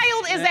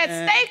child is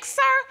at stake,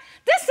 sir,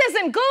 this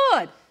isn't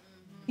good.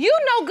 You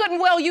know good and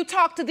well you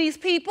talk to these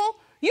people.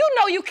 You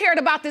know you cared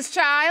about this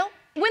child.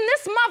 When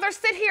this mother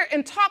sit here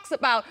and talks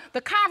about the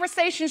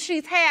conversations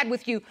she's had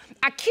with you,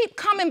 I keep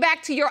coming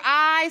back to your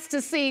eyes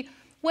to see,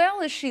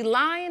 well, is she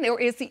lying or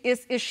is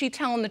she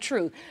telling the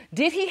truth?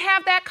 Did he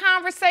have that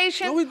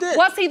conversation? No, we did.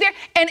 Was he there?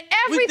 And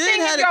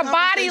everything in your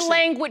body conversation.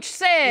 language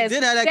says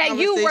that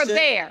you were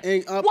there.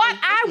 What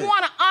I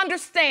want to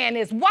understand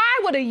is why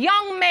would a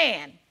young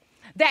man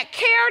that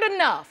cared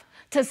enough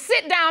to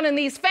sit down in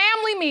these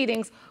family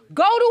meetings,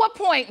 go to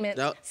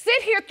appointments,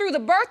 sit here through the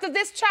birth of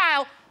this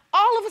child,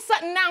 all of a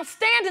sudden now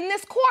stand in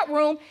this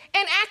courtroom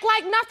and act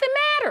like nothing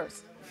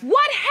matters?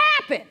 What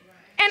happened?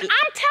 And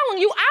I'm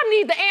telling you, I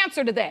need the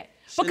answer to that.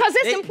 Because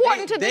it's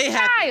important to this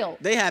child.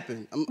 They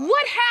happen.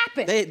 What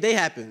happened? They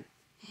happen.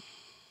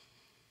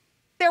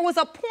 There was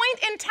a point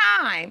in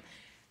time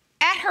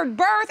at her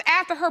birth,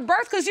 after her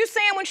birth, because you're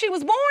saying when she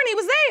was born, he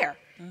was there.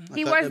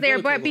 He was there,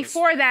 but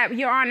before that,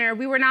 Your Honor,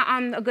 we were not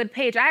on a good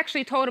page. I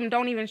actually told him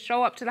don't even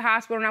show up to the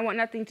hospital and I want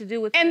nothing to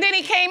do with it. And then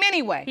he came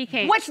anyway. He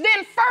came. Which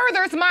then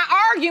furthers my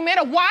argument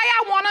of why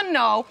I want to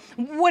know,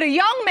 would a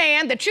young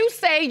man that you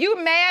say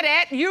you're mad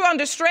at, you're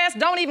under stress,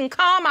 don't even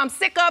come, I'm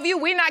sick of you,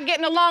 we're not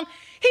getting along,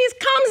 he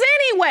comes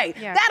anyway.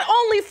 Yeah. That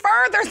only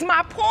furthers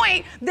my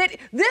point that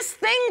this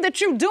thing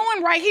that you're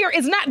doing right here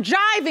is not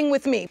jiving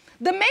with me.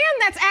 The man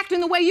that's acting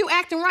the way you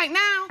acting right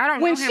now, I don't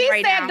know when him she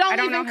right said now. don't I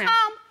don't even know him.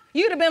 come,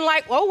 you'd have been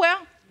like, oh, well,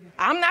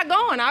 I'm not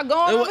going. I'll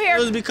go over here. It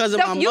was because of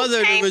my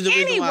mother that was the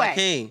reason why I anyway.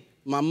 came.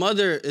 My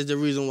mother is the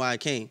reason why I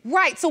came.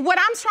 Right, so what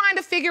I'm trying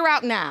to figure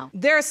out now,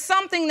 there's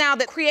something now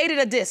that created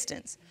a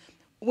distance.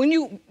 When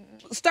you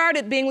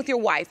started being with your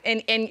wife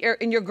and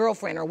your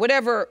girlfriend or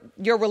whatever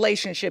your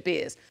relationship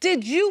is,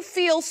 did you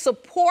feel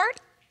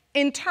support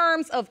in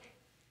terms of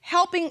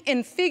helping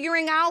and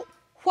figuring out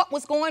what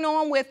was going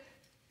on with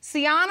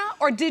Sienna,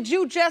 or did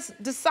you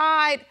just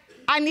decide,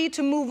 I need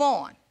to move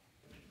on?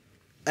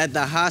 At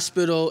the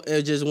hospital,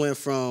 it just went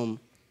from,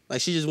 like,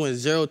 she just went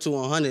 0 to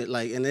 100,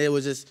 like, and it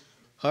was just,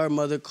 her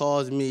mother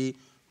calls me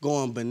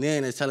going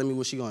bananas, telling me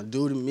what she gonna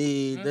do to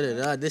me,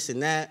 this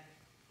and that.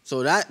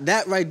 So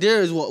that right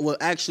there is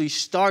what actually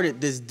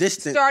started this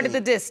distance. Started the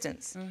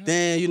distance.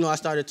 Then, you know, I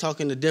started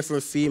talking to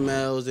different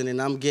females, and then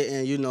I'm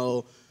getting, you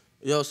know,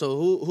 yo,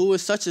 so who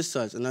is such and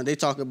such? And then they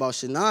talk about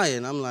Shania,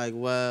 and I'm like,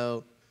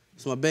 well,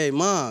 it's my baby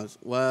mom's.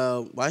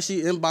 Well, why is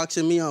she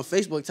inboxing me on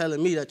Facebook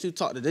telling me that you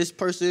talked to this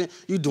person,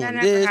 you doing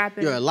this,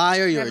 you're a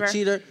liar, you're a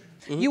cheater?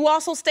 You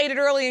also stated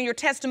earlier in your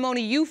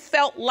testimony you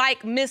felt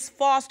like Miss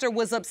Foster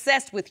was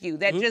obsessed with you,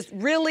 that just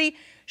really,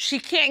 she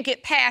can't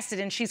get past it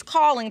and she's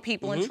calling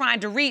people and trying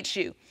to reach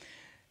you.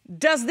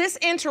 Does this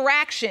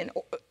interaction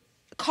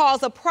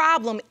cause a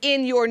problem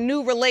in your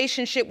new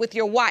relationship with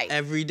your wife?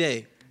 Every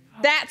day.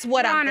 That's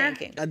what I'm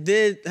thinking. I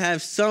did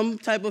have some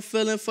type of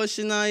feeling for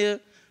Shania,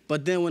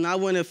 but then when I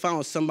went and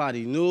found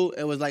somebody new,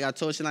 it was like I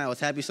told Shania I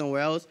was happy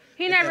somewhere else.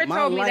 He never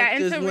told me that.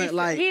 Just went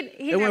like,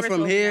 it went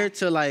from here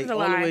to like all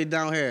the way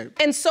down here.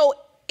 And so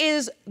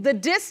is the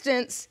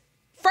distance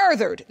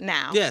furthered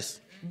now? Yes.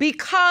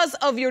 Because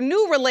of your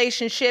new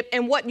relationship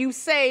and what you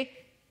say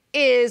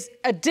is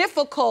a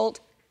difficult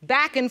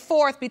back and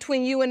forth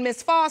between you and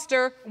Miss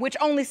Foster, which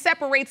only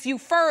separates you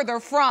further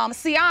from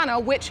Sienna,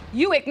 which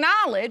you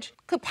acknowledge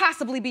could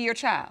possibly be your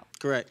child.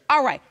 Correct.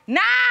 All right,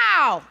 now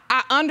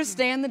I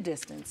understand the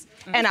distance,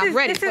 and I'm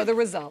ready for the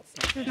results.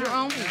 Your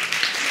own.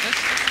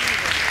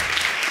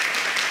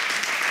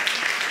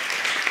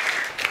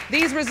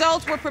 These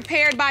results were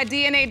prepared by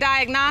DNA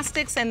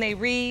Diagnostics, and they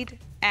read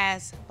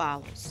as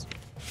follows.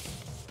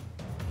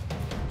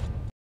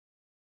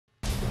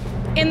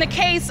 In the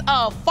case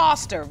of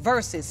Foster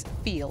versus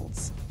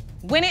Fields,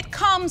 when it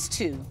comes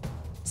to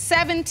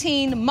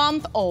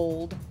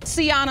 17-month-old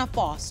Sienna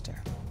Foster,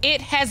 it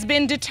has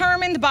been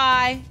determined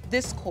by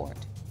this court,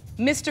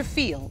 Mr.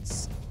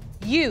 Fields,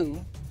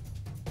 you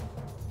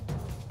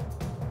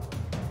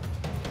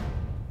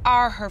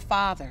are her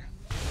father.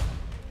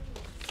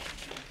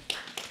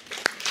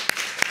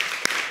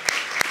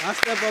 I'll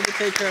step up and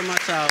take care of my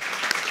child.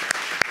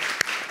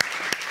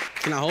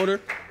 Can I hold her?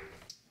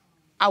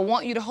 I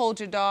want you to hold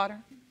your daughter,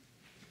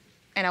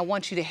 and I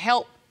want you to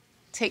help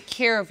take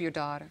care of your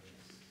daughter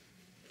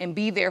and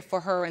be there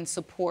for her and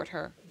support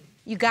her.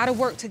 You gotta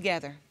work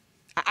together.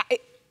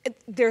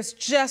 There's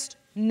just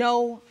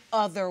no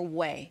other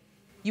way.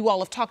 You all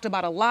have talked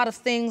about a lot of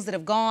things that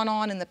have gone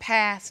on in the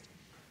past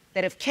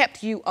that have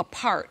kept you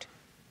apart,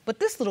 but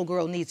this little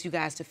girl needs you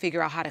guys to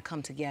figure out how to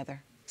come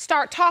together.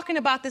 Start talking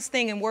about this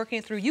thing and working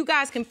it through. You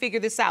guys can figure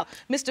this out.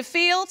 Mr.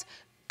 Fields,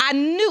 I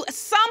knew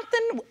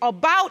something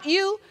about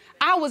you.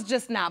 I was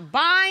just not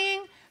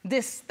buying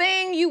this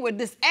thing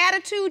this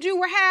attitude you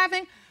were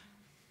having.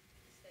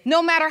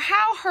 No matter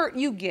how hurt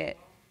you get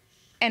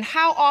and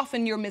how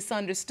often you're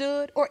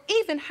misunderstood or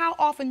even how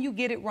often you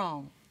get it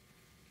wrong,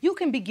 you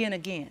can begin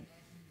again.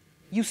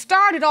 You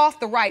started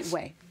off the right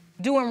way,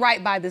 doing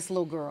right by this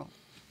little girl.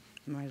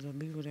 Might as well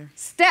be with her.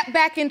 Step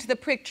back into the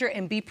picture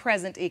and be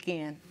present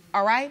again,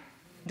 all right?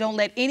 Don't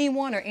let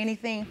anyone or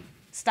anything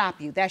stop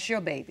you. That's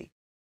your baby.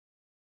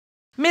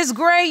 Ms.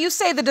 Gray, you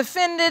say the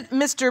defendant,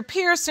 Mr.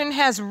 Pierson,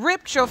 has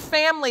ripped your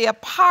family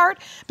apart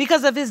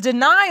because of his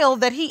denial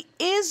that he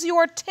is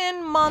your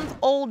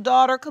 10-month-old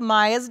daughter,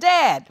 Kamaya's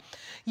dad.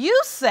 You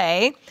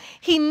say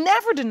he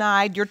never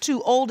denied your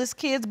two oldest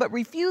kids, but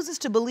refuses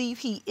to believe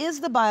he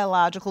is the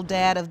biological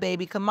dad of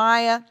baby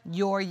Kamaya,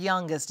 your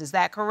youngest. Is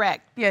that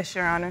correct? Yes,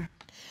 Your Honor.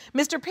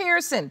 Mr.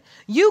 Pierson,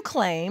 you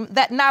claim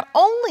that not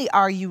only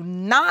are you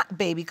not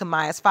baby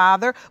Kamaya's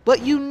father,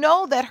 but you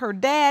know that her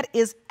dad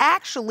is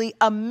actually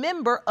a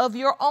member of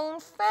your own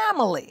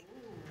family.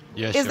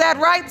 Yes, Is that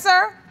right,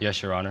 sir?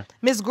 Yes, Your Honor.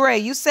 Ms. Gray,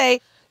 you say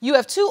you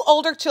have two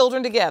older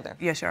children together.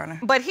 Yes, Your Honor.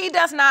 But he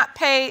does not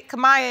pay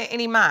Kamaya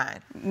any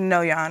mind.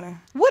 No, Your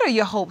Honor. What are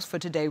your hopes for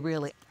today,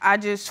 really? I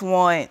just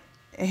want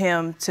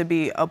him to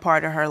be a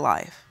part of her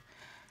life.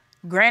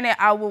 Granted,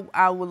 I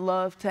would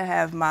love to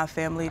have my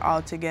family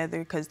all together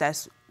because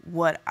that's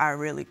what I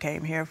really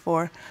came here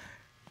for.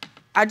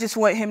 I just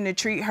want him to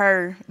treat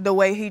her the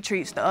way he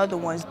treats the other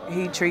ones.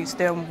 He treats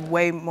them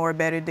way more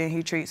better than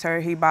he treats her.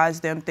 He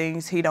buys them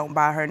things. He don't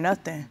buy her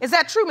nothing. Is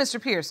that true,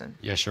 Mr. Pierson?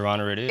 Yes, Your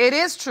Honor, it is. It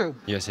is true.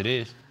 Yes, it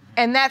is.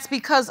 And that's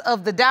because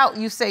of the doubt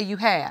you say you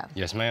have.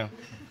 Yes, ma'am.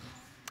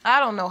 I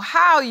don't know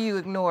how you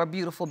ignore a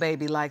beautiful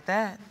baby like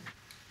that.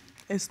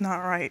 It's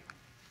not right.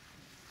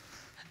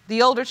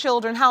 The older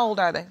children, how old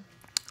are they?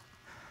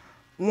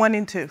 1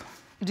 and 2.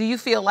 Do you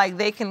feel like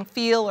they can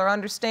feel or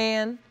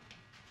understand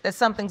that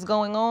something's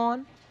going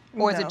on?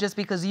 Or is it No. just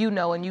because you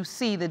know and you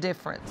see the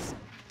difference?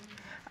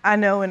 I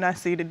know and I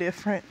see the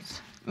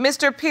difference.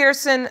 Mr.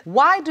 Pierson,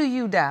 why do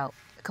you doubt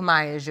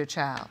Kamaya is your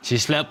child? She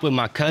slept with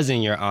my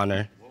cousin, Your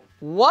Honor.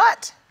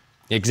 What?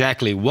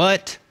 Exactly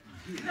what?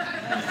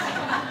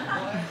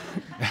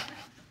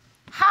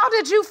 How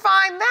did you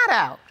find that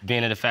out?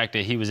 Being of the fact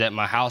that he was at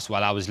my house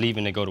while I was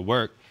leaving to go to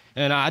work,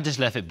 and I just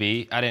left it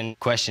be. I didn't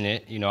question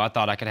it. You know, I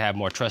thought I could have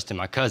more trust in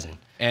my cousin.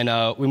 And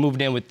we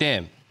moved in with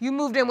them. You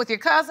moved in with your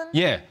cousin?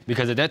 Yeah,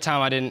 because at that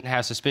time I didn't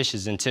have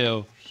suspicions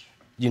until,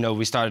 you know,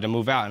 we started to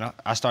move out. And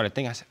I started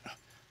thinking, I said,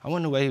 I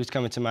wonder what he was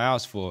coming to my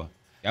house for.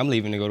 I'm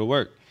leaving to go to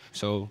work.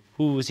 So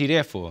who was he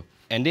there for?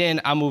 And then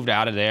I moved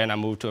out of there and I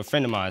moved to a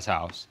friend of mine's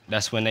house.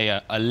 That's when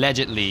they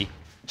allegedly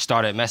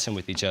started messing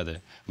with each other.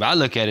 But I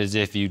look at it as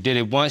if you did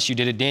it once, you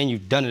did it then,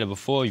 you've done it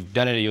before, you've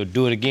done it, you'll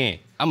do it again.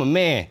 I'm a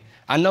man.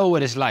 I know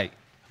what it's like.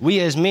 We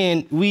as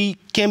men, we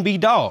can be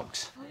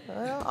dogs.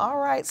 Well, all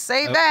right,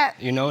 say that.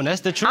 You know, and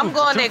that's the truth. I'm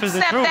going to The truth is the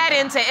accept truth. that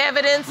into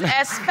evidence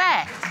as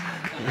fact.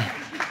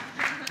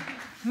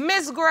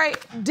 Ms. Gray,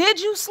 did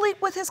you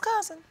sleep with his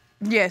cousin?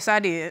 Yes, I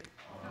did.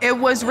 It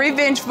was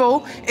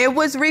revengeful. It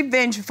was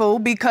revengeful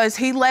because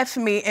he left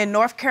me in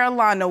North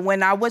Carolina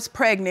when I was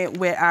pregnant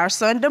with our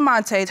son,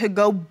 DeMonte, to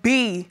go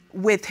be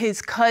with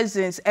his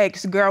cousin's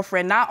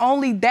ex-girlfriend. Not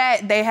only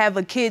that, they have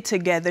a kid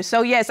together.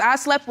 So yes, I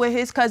slept with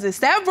his cousin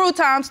several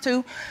times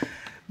too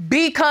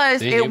because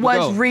See, it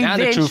was revengeful.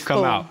 Now the truth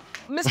come out.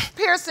 Mr.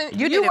 Pierson,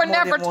 You did you it were more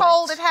never than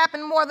told once. it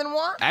happened more than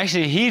once?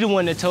 Actually, he the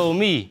one that told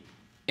me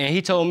And he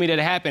told me that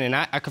it happened, and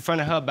I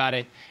confronted her about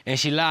it, and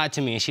she lied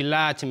to me, and she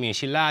lied to me, and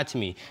she lied to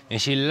me,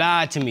 and she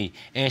lied to me,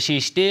 and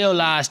she still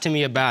lies to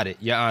me about it,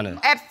 Your Honor.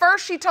 At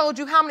first, she told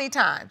you how many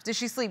times did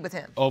she sleep with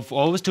him? Oh,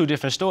 it was 2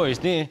 different stories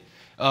then.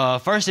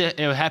 First, it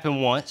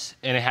happened once,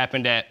 and it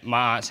happened at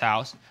my aunt's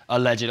house,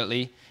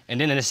 allegedly. And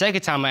then the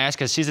second time I asked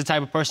her, she's the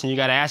type of person you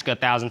gotta ask her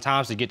 1,000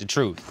 times to get the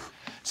truth.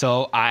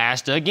 So I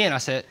asked her again, I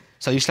said,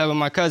 so you slept with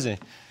my cousin?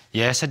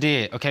 Yes, I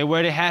did. Okay,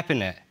 where did it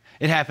happen at?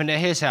 It happened at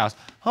his house.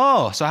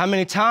 Oh, so how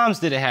many times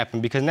did it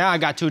happen? Because now I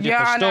got 2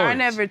 different stories. Your Honor, I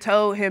never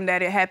told him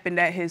that it happened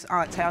at his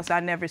aunt's house. I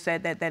never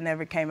said that. That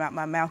never came out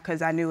my mouth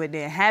because I knew it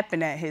didn't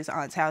happen at his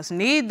aunt's house.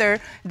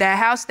 Neither the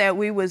house that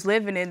we was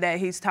living in that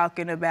he's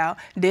talking about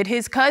did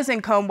his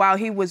cousin come while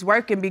he was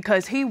working,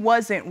 because he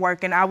wasn't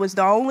working. I was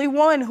the only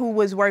one who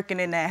was working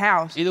in that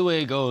house. Either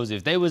way it goes,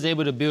 if they was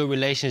able to build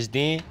relations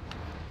then,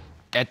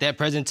 at that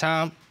present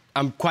time,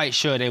 I'm quite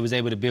sure they was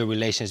able to build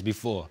relations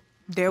before.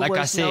 Like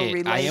I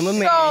said, I am a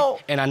man,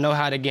 and I know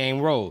how the game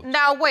rolls.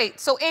 Now, wait.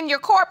 So in your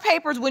court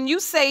papers, when you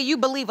say you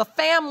believe a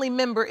family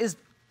member is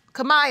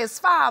Kamaya's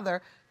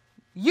father,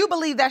 you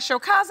believe that's your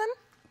cousin?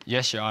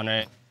 Yes, Your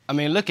Honor. I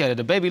mean, look at it.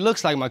 The baby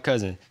looks like my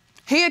cousin.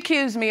 He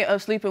accused me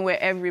of sleeping with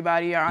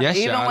everybody, Your Honor. Yes,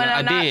 Your Even when Honor,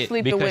 I'm I not did,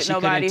 sleeping because with she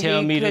nobody, couldn't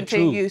tell he me the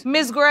continues.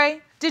 Ms.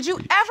 Gray, did you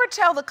ever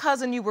tell the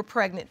cousin you were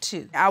pregnant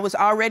too? I was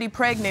already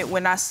pregnant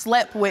when I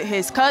slept with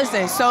his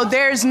cousin, so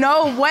there's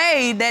no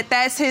way that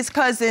that's his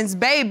cousin's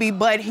baby,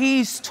 but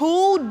he's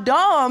too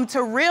dumb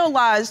to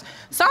realize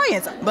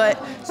science.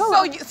 But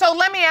So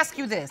let me ask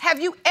you this.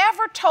 Have you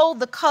ever told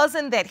the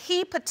cousin that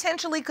he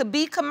potentially could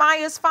be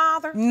Kamaya's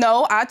father?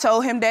 No, I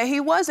told him that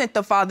he wasn't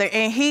the father,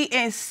 and he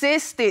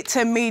insisted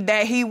to me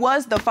that he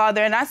was the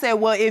father. And I said,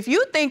 well, if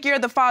you think you're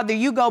the father,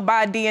 you go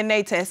buy a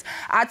DNA test.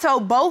 I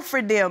told both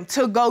of them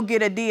to go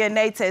get a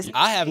DNA test.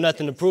 I have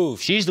nothing to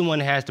prove. She's the one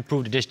that has to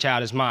prove that this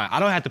child is mine. I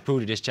don't have to prove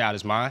that this child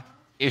is mine.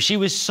 If she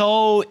was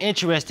so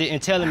interested in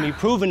telling me,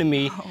 proving to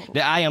me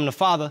that I am the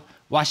father,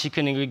 why she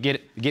couldn't even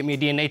get me a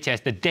DNA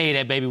test the day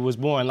that baby was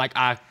born? Like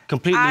I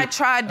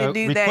tried to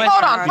do that.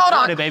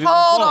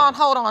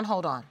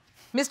 Hold on.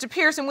 Mr.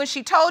 Pierson, when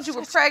she told you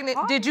were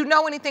pregnant, did you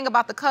know anything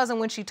about the cousin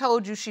when she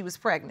told you she was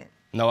pregnant?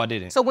 No, I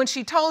didn't. So when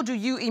she told you,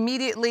 you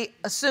immediately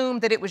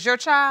assumed that it was your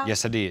child?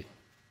 Yes, I did.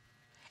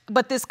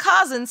 But this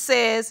cousin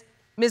says,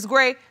 Ms.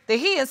 Gray, that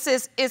he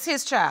insists it's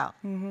his child.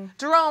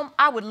 Jerome,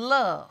 I would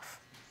love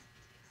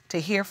to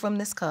hear from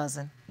this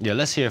cousin. Yeah,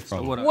 let's hear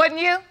from him. Wouldn't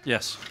you?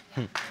 Yes.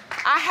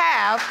 I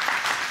have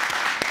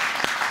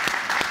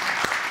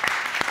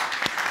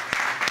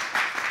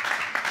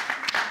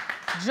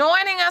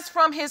joining us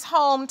from his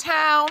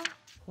hometown,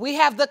 we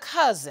have the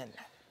cousin,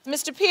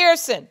 Mr.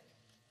 Pierson.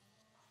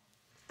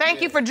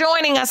 Thank you for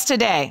joining us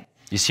today.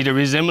 You see the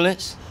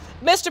resemblance?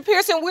 Mr.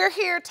 Pierson, we're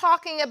here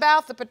talking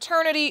about the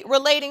paternity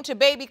relating to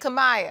baby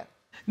Kamaya.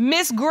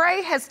 Ms.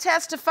 Gray has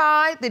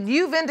testified that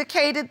you've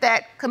indicated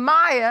that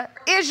Kamaya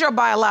is your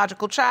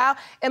biological child,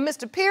 and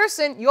Mr.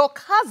 Pierson, your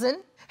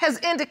cousin, has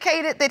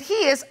indicated that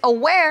he is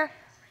aware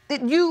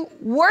that you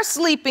were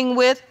sleeping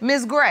with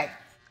Ms. Gray.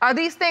 Are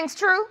these things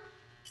true?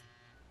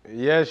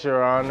 Yes,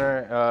 Your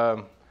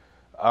Honor.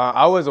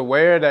 I was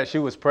aware that she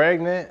was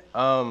pregnant.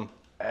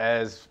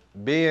 As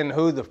being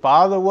who the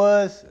father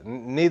was,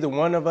 neither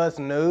one of us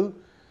knew,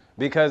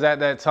 because at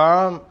that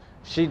time,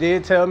 she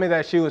did tell me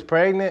that she was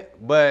pregnant,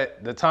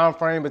 but the time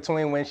frame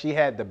between when she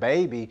had the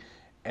baby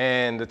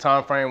and the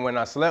time frame when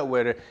I slept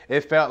with her,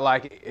 it felt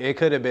like it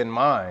could have been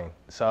mine,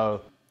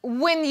 so.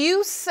 When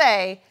you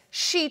say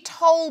she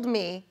told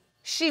me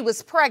she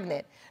was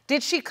pregnant,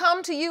 did she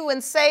come to you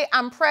and say,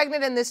 I'm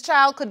pregnant and this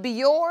child could be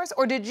yours,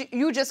 or did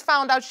you just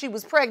found out she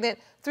was pregnant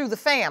through the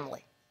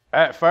family?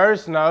 At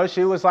first, no,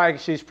 she was like,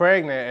 she's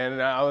pregnant, and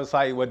I was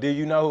like, well, do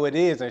you know who it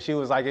is? And she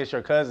was like, it's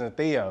your cousin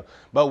Theo.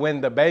 But when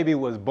the baby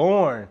was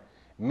born,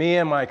 me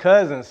and my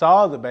cousin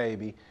saw the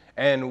baby,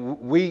 and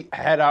we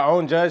had our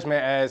own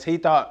judgment, as he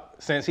thought,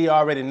 since he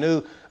already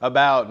knew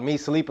about me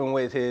sleeping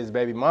with his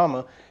baby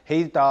mama,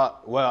 he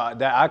thought, well,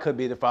 that I could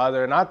be the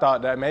father, and I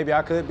thought that maybe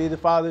I could be the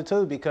father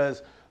too,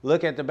 because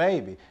look at the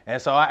baby.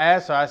 And so I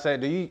asked her, I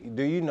said, do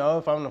you know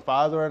if I'm the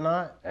father or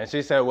not? And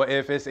she said, well,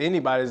 if it's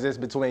anybody, it's just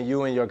between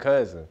you and your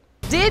cousin.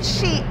 Did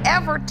she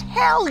ever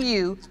tell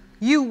you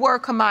you were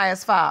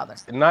Kamaya's father?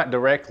 Not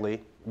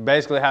directly.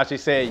 Basically how she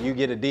said, you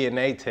get a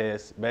DNA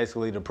test,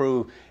 basically to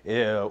prove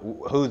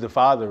who the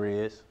father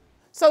is.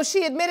 So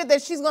she admitted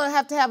that she's gonna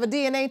have to have a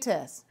DNA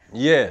test?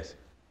 Yes.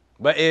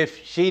 But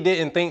if she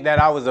didn't think that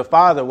I was a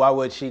father, why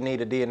would she need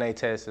a DNA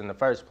test in the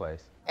first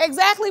place?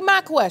 Exactly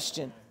my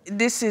question.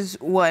 This is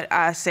what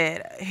I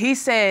said. He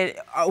said,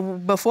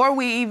 before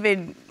we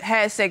even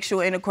had sexual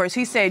intercourse,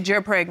 he said,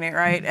 you're pregnant,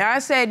 right? And I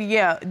said,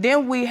 yeah.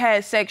 Then we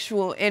had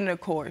sexual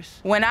intercourse.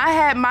 When I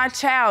had my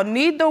child,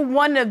 neither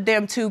one of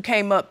them two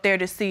came up there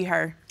to see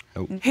her.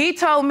 Nope. He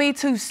told me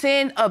to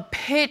send a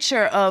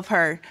picture of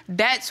her.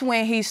 That's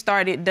when he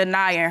started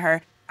denying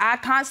her. I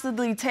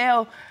constantly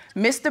tell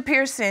Mr.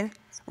 Pierson,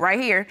 right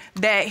here,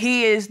 that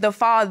he is the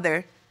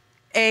father.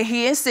 And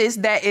he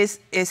insists that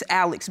it's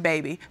Alex's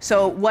baby.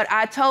 So what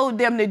I told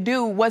them to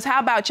do was, how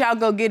about y'all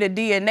go get a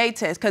DNA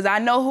test? Because I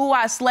know who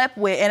I slept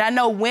with and I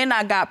know when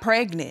I got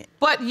pregnant.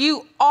 But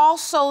you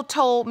also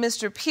told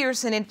Mr.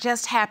 Pierson it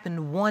just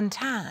happened one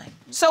time.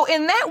 So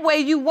in that way,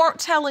 you weren't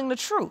telling the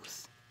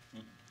truth.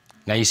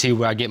 Now you see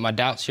where I get my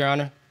doubts, Your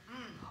Honor?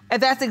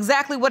 And that's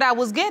exactly what I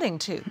was getting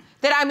to.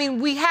 That, I mean,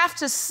 we have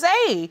to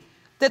say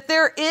that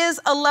there is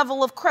a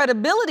level of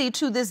credibility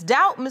to this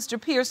doubt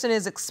Mr. Pierson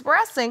is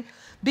expressing,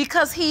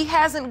 because he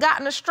hasn't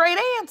gotten a straight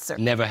answer.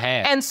 Never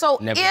have. And so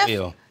never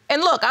will.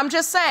 And look, I'm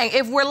just saying,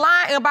 if we're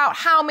lying about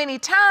how many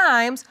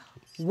times,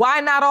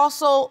 why not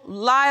also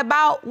lie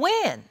about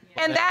when?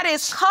 And that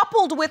is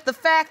coupled with the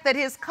fact that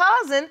his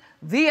cousin,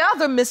 the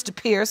other Mr.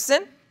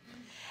 Pierson,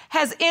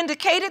 has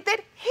indicated that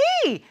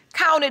he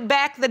counted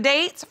back the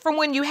dates from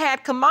when you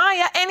had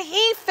Kamaya, and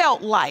he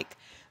felt like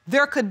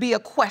there could be a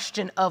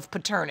question of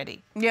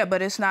paternity. Yeah,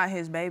 but it's not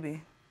his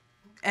baby.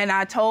 And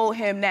I told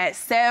him that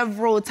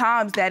several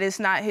times, that it's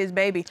not his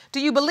baby. Do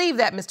you believe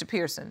that, Mr.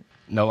 Pierson?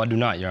 No, I do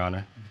not, Your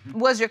Honor.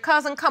 Was your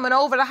cousin coming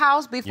over the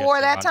house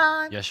before that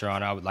time? Yes, Your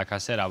Honor. Like I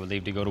said, I would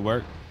leave to go to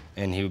work,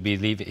 and he would be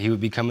leaving. He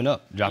would be coming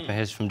up, dropping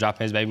his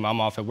baby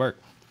mama off at work,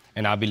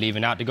 and I'll be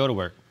leaving out to go to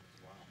work.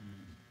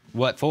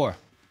 What for?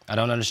 I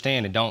don't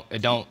understand.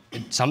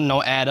 Something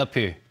don't add up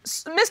here.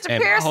 Mr.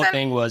 And Pierson. my whole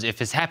thing was, if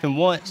it's happened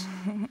once,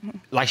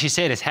 like she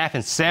said, it's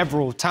happened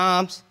several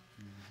times.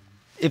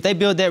 If they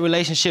build that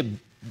relationship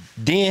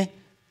then,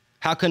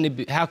 how could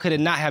it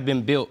not have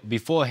been built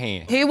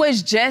beforehand? He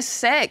was just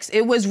sex.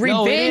 It was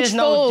revengeful. No, it is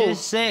no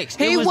just sex.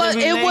 It was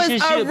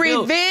a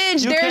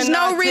revenge. There's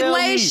no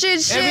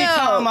relationship. Every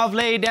time I've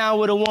laid down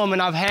with a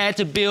woman, I've had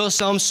to build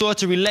some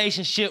sort of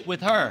relationship with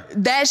her.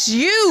 That's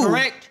you.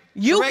 Correct?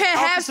 You Correct, can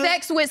have officer?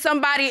 sex with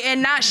somebody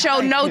and not show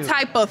no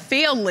type of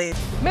feeling.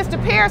 Mr.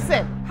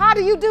 Pierson, how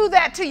do you do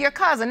that to your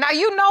cousin? Now,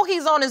 you know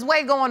he's on his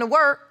way going to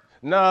work.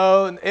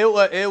 No,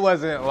 it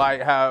wasn't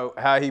like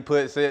how he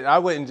puts it. I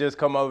wouldn't just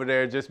come over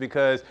there just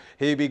because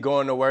he'd be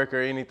going to work or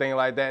anything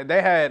like that.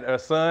 They had a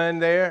son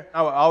there.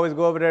 I would always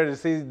go over there to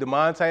see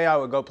DeMonte. I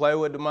would go play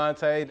with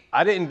DeMonte.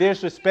 I didn't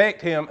disrespect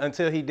him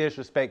until he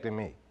disrespected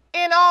me.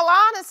 In all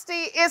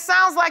honesty, it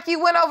sounds like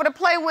you went over to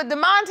play with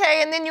DeMonte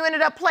and then you ended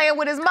up playing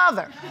with his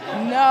mother.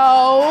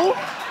 No.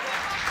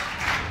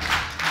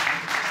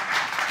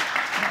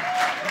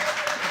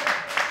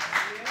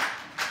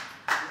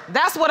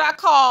 That's what I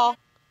call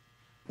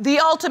the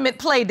ultimate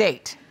play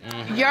date.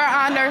 Mm-hmm. Your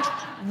Honor,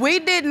 we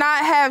did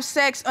not have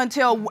sex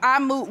until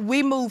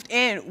we moved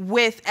in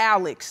with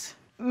Alex.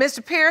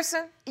 Mr.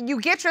 Pierson, you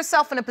get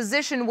yourself in a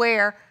position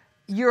where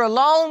you're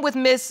alone with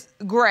Miss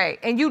Gray,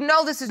 and you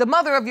know this is the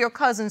mother of your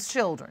cousin's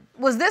children.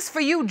 Was this for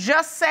you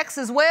just sex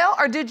as well,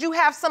 or did you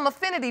have some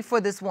affinity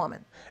for this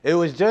woman? It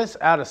was just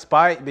out of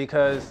spite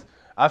because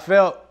I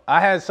felt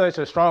I had such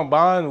a strong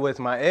bond with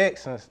my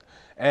ex,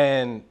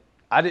 and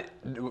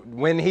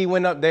when he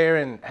went up there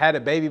and had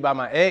a baby by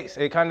my ex,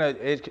 it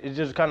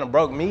just kind of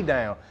broke me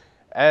down.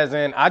 As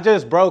in, I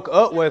just broke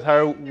up with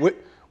her.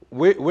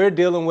 We're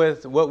dealing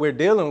with what we're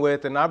dealing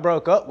with, and I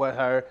broke up with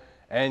her.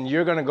 And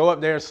you're gonna go up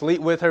there and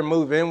sleep with her,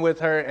 move in with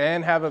her,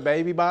 and have a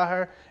baby by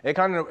her?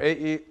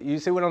 You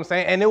see what I'm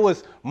saying? And it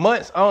was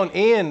months on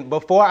end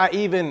before I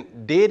even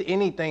did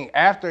anything,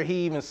 after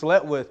he even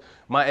slept with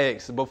my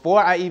ex,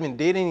 before I even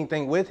did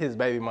anything with his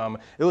baby mama.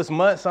 It was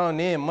months on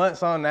end,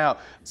 months on out.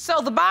 So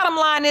the bottom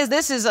line is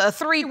this is a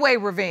three-way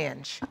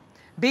revenge,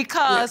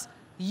 because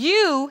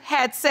you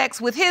had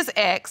sex with his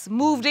ex,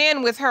 moved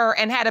in with her,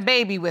 and had a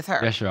baby with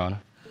her. Yes, Your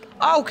Honor.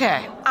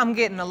 Okay, I'm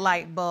getting a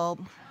light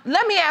bulb.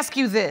 Let me ask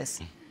you this.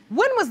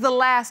 When was the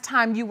last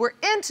time you were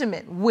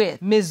intimate with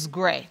Ms.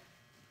 Gray?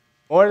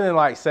 More than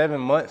like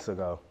 7 months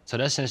ago. So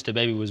that's since the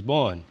baby was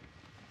born.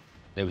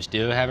 They were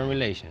still having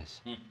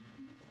relations. And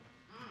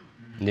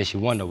then she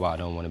wonder why I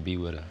don't want to be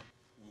with her.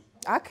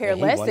 I care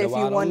less if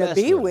you want to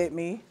be with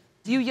me.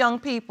 You young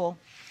people,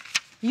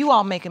 you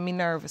all making me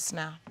nervous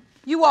now.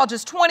 You all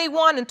just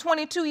 21 and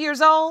 22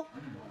 years old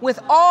with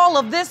all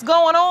of this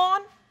going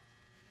on?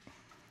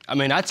 I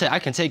mean, I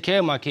can take care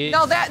of my kids.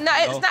 No, it's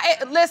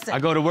not. Listen. I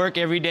go to work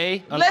every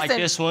day, unlike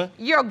this one.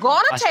 You're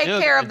gonna take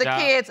care of the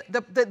kids.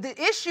 The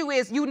issue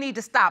is you need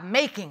to stop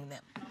making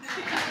them.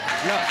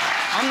 No,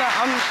 I'm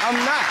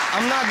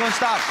not gonna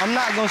stop. I'm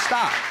not gonna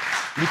stop.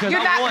 Because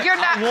you're not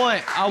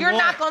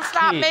gonna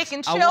stop kids.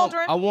 making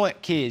children. I want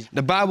kids.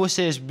 The Bible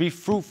says be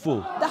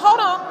fruitful. Hold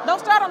on. Don't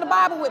start on the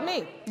Bible with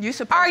me.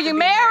 Are you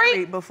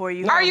married? Before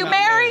you. Are you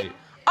married?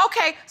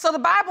 Okay. So the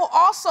Bible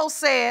also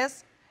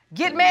says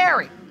get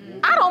married.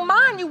 I don't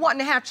mind you wanting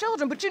to have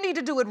children, but you need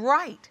to do it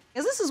right.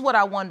 Because this is what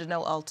I wanted to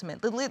know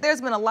ultimately. There's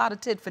been a lot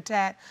of tit for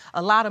tat,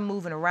 a lot of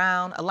moving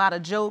around, a lot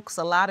of jokes,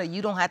 a lot of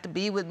you don't have to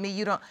be with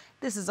me,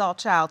 This is all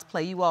child's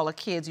play. You all are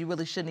kids. You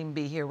really shouldn't even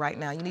be here right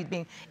now. You need to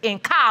be in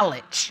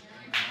college.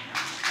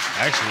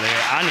 Actually,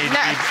 I need to be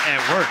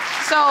at work.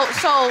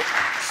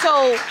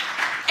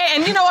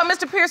 And you know what,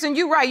 Mr. Pierson,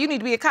 you're right. You need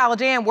to be at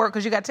college and work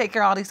because you got to take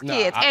care of all these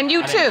kids. And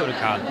you I too. didn't go to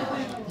college.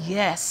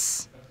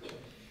 Yes.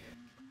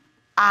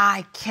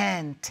 I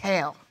can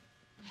tell.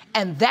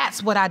 And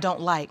that's what I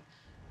don't like,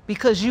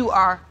 because you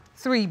are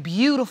 3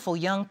 beautiful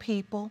young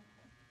people.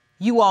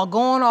 You all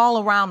going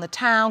all around the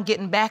town,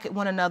 getting back at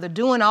one another,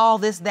 doing all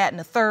this, that, and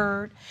the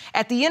third.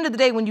 At the end of the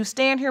day, when you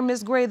stand here,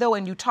 Ms. Gray, though,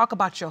 and you talk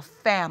about your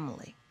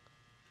family,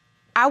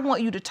 I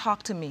want you to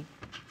talk to me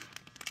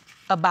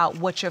about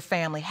what your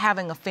family,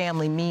 having a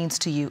family, means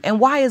to you. And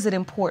why is it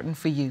important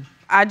for you?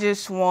 I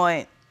just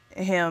want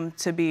him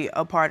to be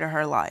a part of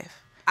her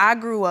life. I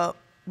grew up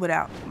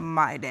without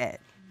my dad,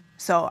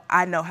 so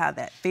I know how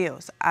that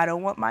feels. I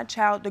don't want my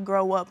child to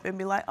grow up and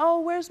be like,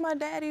 oh, where's my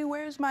daddy?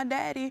 Where's my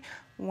daddy?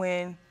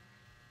 When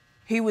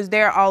he was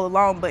there all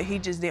along, but he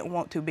just didn't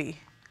want to be.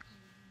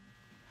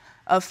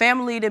 A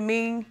family to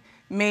me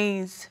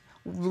means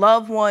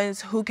loved ones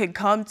who can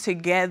come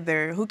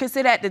together, who can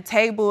sit at the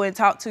table and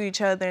talk to each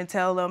other and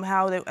tell them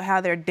how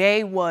their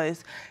day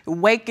was.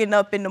 Waking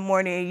up in the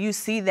morning and you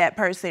see that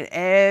person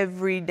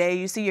every day.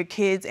 You see your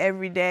kids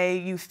every day.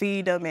 You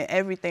feed them and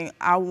everything.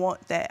 I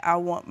want that. I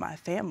want my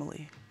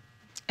family.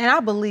 And I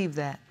believe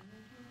that.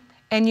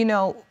 And you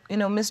know,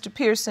 Mr.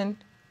 Pierson,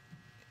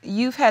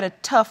 you've had a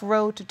tough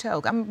road to toe.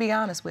 I'm gonna be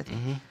honest with you,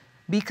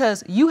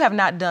 because you have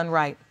not done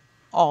right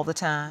all the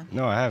time.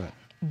 No, I haven't.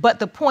 But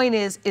the point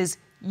is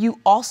you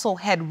also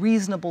had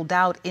reasonable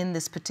doubt in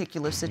this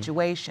particular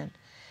situation.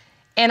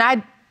 And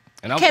I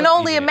can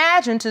only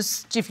imagine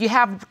if you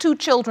have 2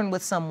 children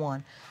with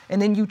someone,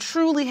 and then you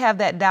truly have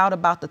that doubt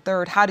about the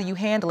third, how do you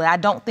handle it? I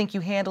don't think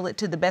you handle it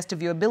to the best of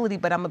your ability,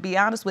 but I'm gonna be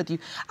honest with you,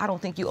 I don't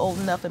think you're old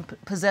enough and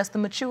possess the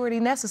maturity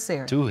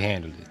necessary. To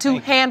handle it. To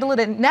handle it,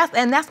 and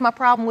that's my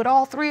problem with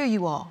all 3 of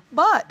you all.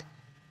 But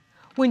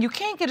when you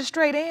can't get a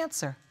straight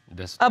answer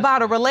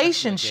about a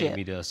relationship,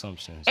 me the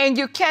assumptions. and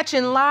you're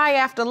catching lie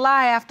after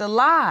lie after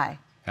lie,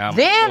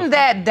 then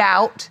that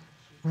doubt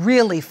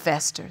really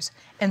festers.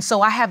 And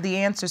so I have the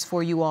answers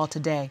for you all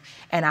today,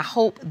 and I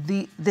hope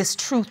this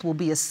truth will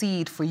be a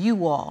seed for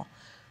you all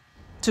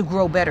to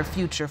grow better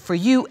future for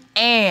you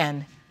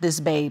and this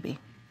baby.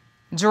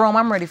 Jerome,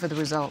 I'm ready for the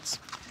results.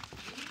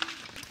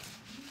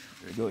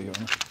 There you go, Your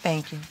Honor.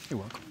 Thank you. You're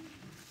welcome.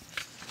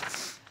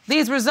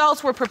 These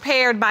results were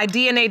prepared by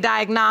DNA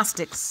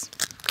Diagnostics,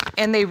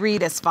 and they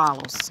read as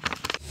follows.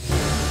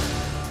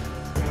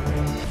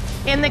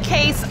 In the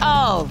case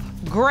of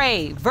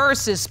Gray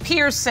versus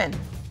Pierson,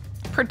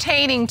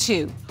 pertaining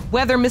to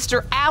whether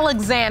Mr.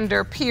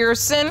 Alexander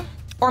Pierson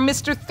or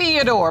Mr.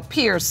 Theodore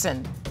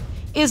Pierson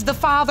is the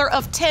father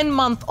of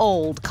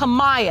 10-month-old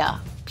Kamaya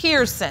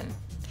Pierson,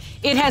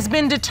 it has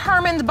been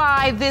determined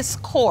by this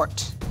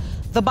court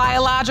the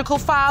biological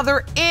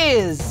father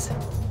is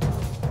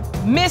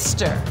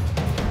Mr.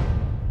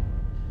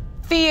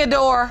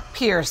 Theodore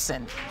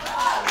Pierson.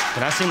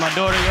 Can I see my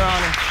daughter, Your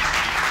Honor?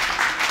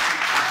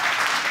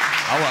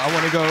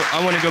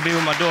 I want to go be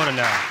with my daughter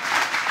now.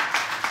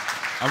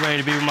 I'm ready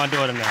to be with my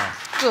daughter now.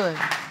 Good.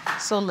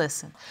 So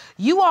listen,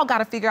 you all got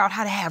to figure out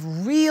how to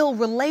have real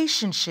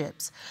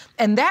relationships.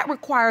 And that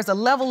requires a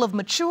level of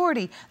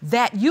maturity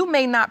that you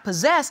may not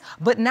possess,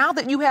 but now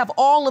that you have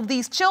all of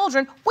these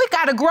children, we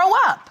got to grow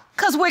up,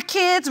 because we're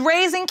kids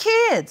raising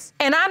kids.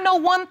 And I know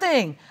one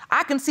thing,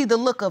 I can see the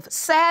look of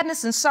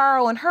sadness and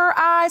sorrow in her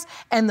eyes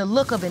and the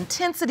look of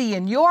intensity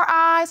in your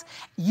eyes.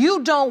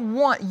 You don't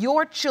want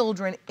your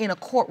children in a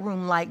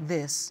courtroom like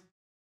this.